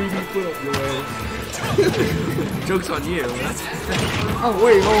 3D foot up your ass. Joke's on you. Oh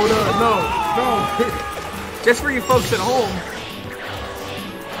wait, hold up, no. Just for you folks at home.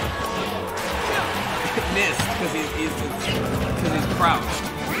 Missed because he's crouched.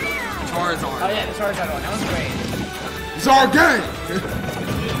 Charizard. Oh yeah, the Charizard one. That was great. Zargan!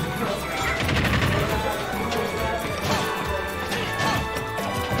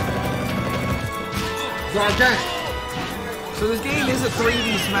 Zargan! So this game is a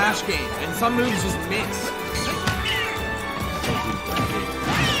 3D Smash game, and some moves just miss.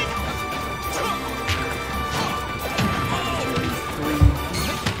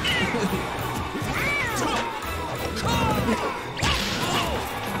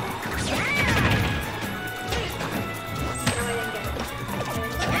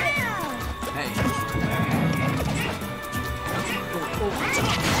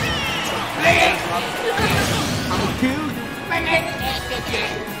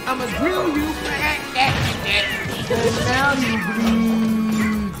 I'ma grill you. And now you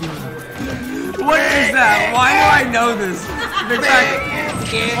bleed. What is that? Why do I know this? In fact,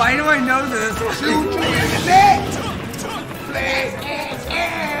 why do I know this? Shoot you in the neck.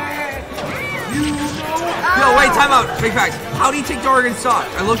 You know Yo, wait, time out. Big facts. How do you take Dargan's stock?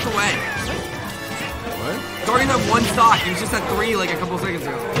 I looked away. What? Dargan had one stock. He was just at 3 like a couple seconds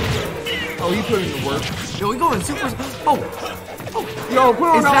ago. Oh, he put in the work. Yo, we going super. Oh. Yo, put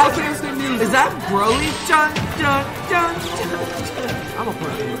on Is the that- alternate music. Is that Broly? Dun, dun, dun, I'm gonna put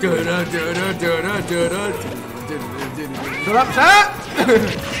it in. Shut up, shut up!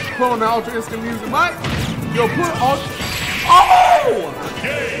 Put on the Ultra Instant Music, Mike. Yo, put on Oh!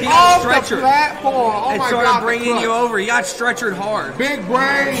 He got off the stretchered. platform. Oh It my started God, bringing the you clutch. over. He got stretchered hard. Big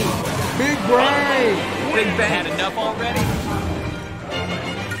brain. Big brain. Big Had bang. enough already?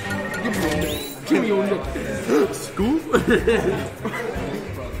 Give me your look. Scoop.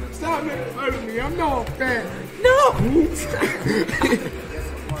 Stop making fun of me. I'm not fat. No!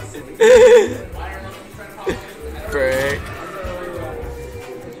 Frick.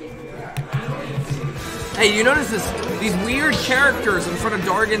 Hey, you notice these weird characters in front of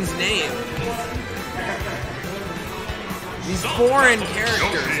Dargan's name? These foreign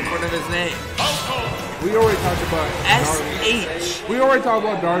characters in front of his name. We already talked about SH. We already talked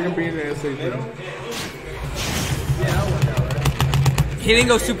about Dargan being an SH. He didn't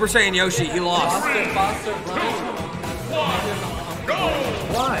go Super Saiyan Yoshi, he lost.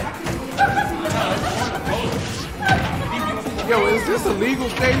 Yo, is this a legal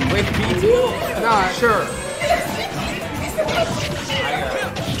statement? With BT? Nah, Sure.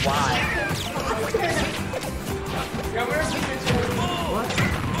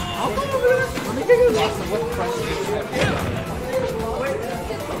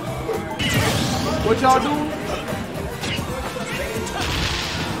 what y'all doing?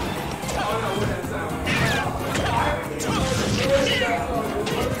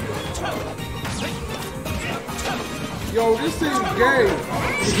 Yo, this thing's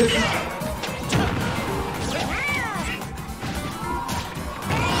gay.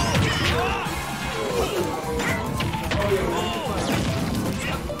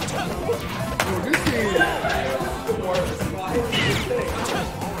 Yo, this thing.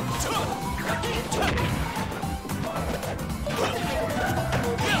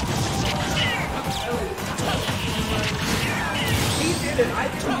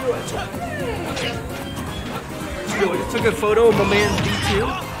 Yo, I just took a photo of my man's B2.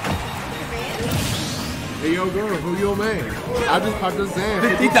 Hey, yo, girl, who your man? I just popped the Zan.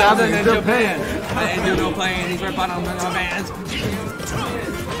 50,000 in Japan. I ain't do no playing. He's right on the bands.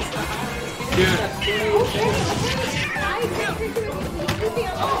 Dude.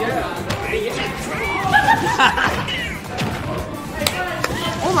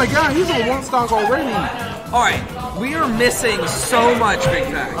 Oh my God, he's on one stock already. All right, we are missing so much, Big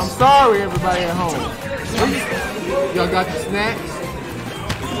I'm Facts. sorry, everybody at home. Y'all got the snacks?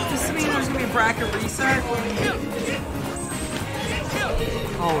 Does this mean there's gonna be a bracket reset?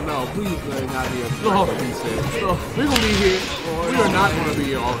 Oh no, please let it not be a strike reset. We're gonna be here. We are not gonna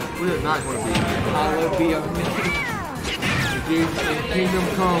be all. We are not gonna be here. Hallelujah. The kingdom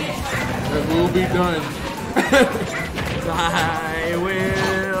comes, that will be done. I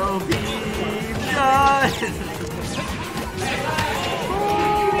will be done.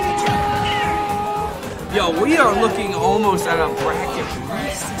 Yo, we are looking almost at a bracket.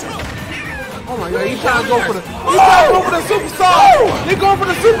 Oh my god, he's trying to go for the superstar! They're going for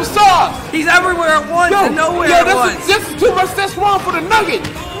the superstar! He's everywhere at once and nowhere at once. This is too much. That's wrong for the Nugget.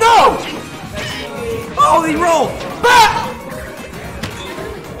 No! Oh, he rolled. Back!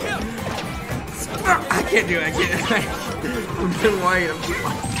 I can't do it. I can't. I'm too white. I'm too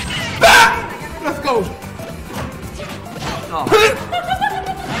white. Back! Let's go. Oh.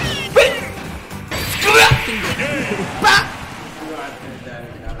 Back!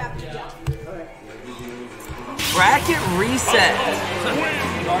 Bracket reset.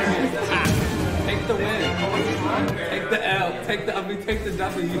 Take the win. Take the L. Take the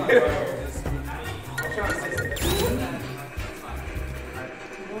W.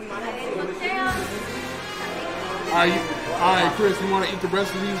 Alright, Chris, you want to eat the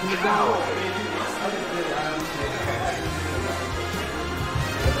rest of these from McDonald's?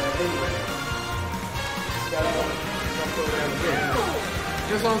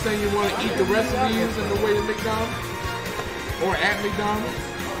 That's what I'm saying, you want to eat the rest of these on the way to McDonald's? Or at McDonald's?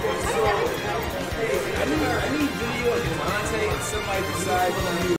 I need video of Devontae and somebody beside you.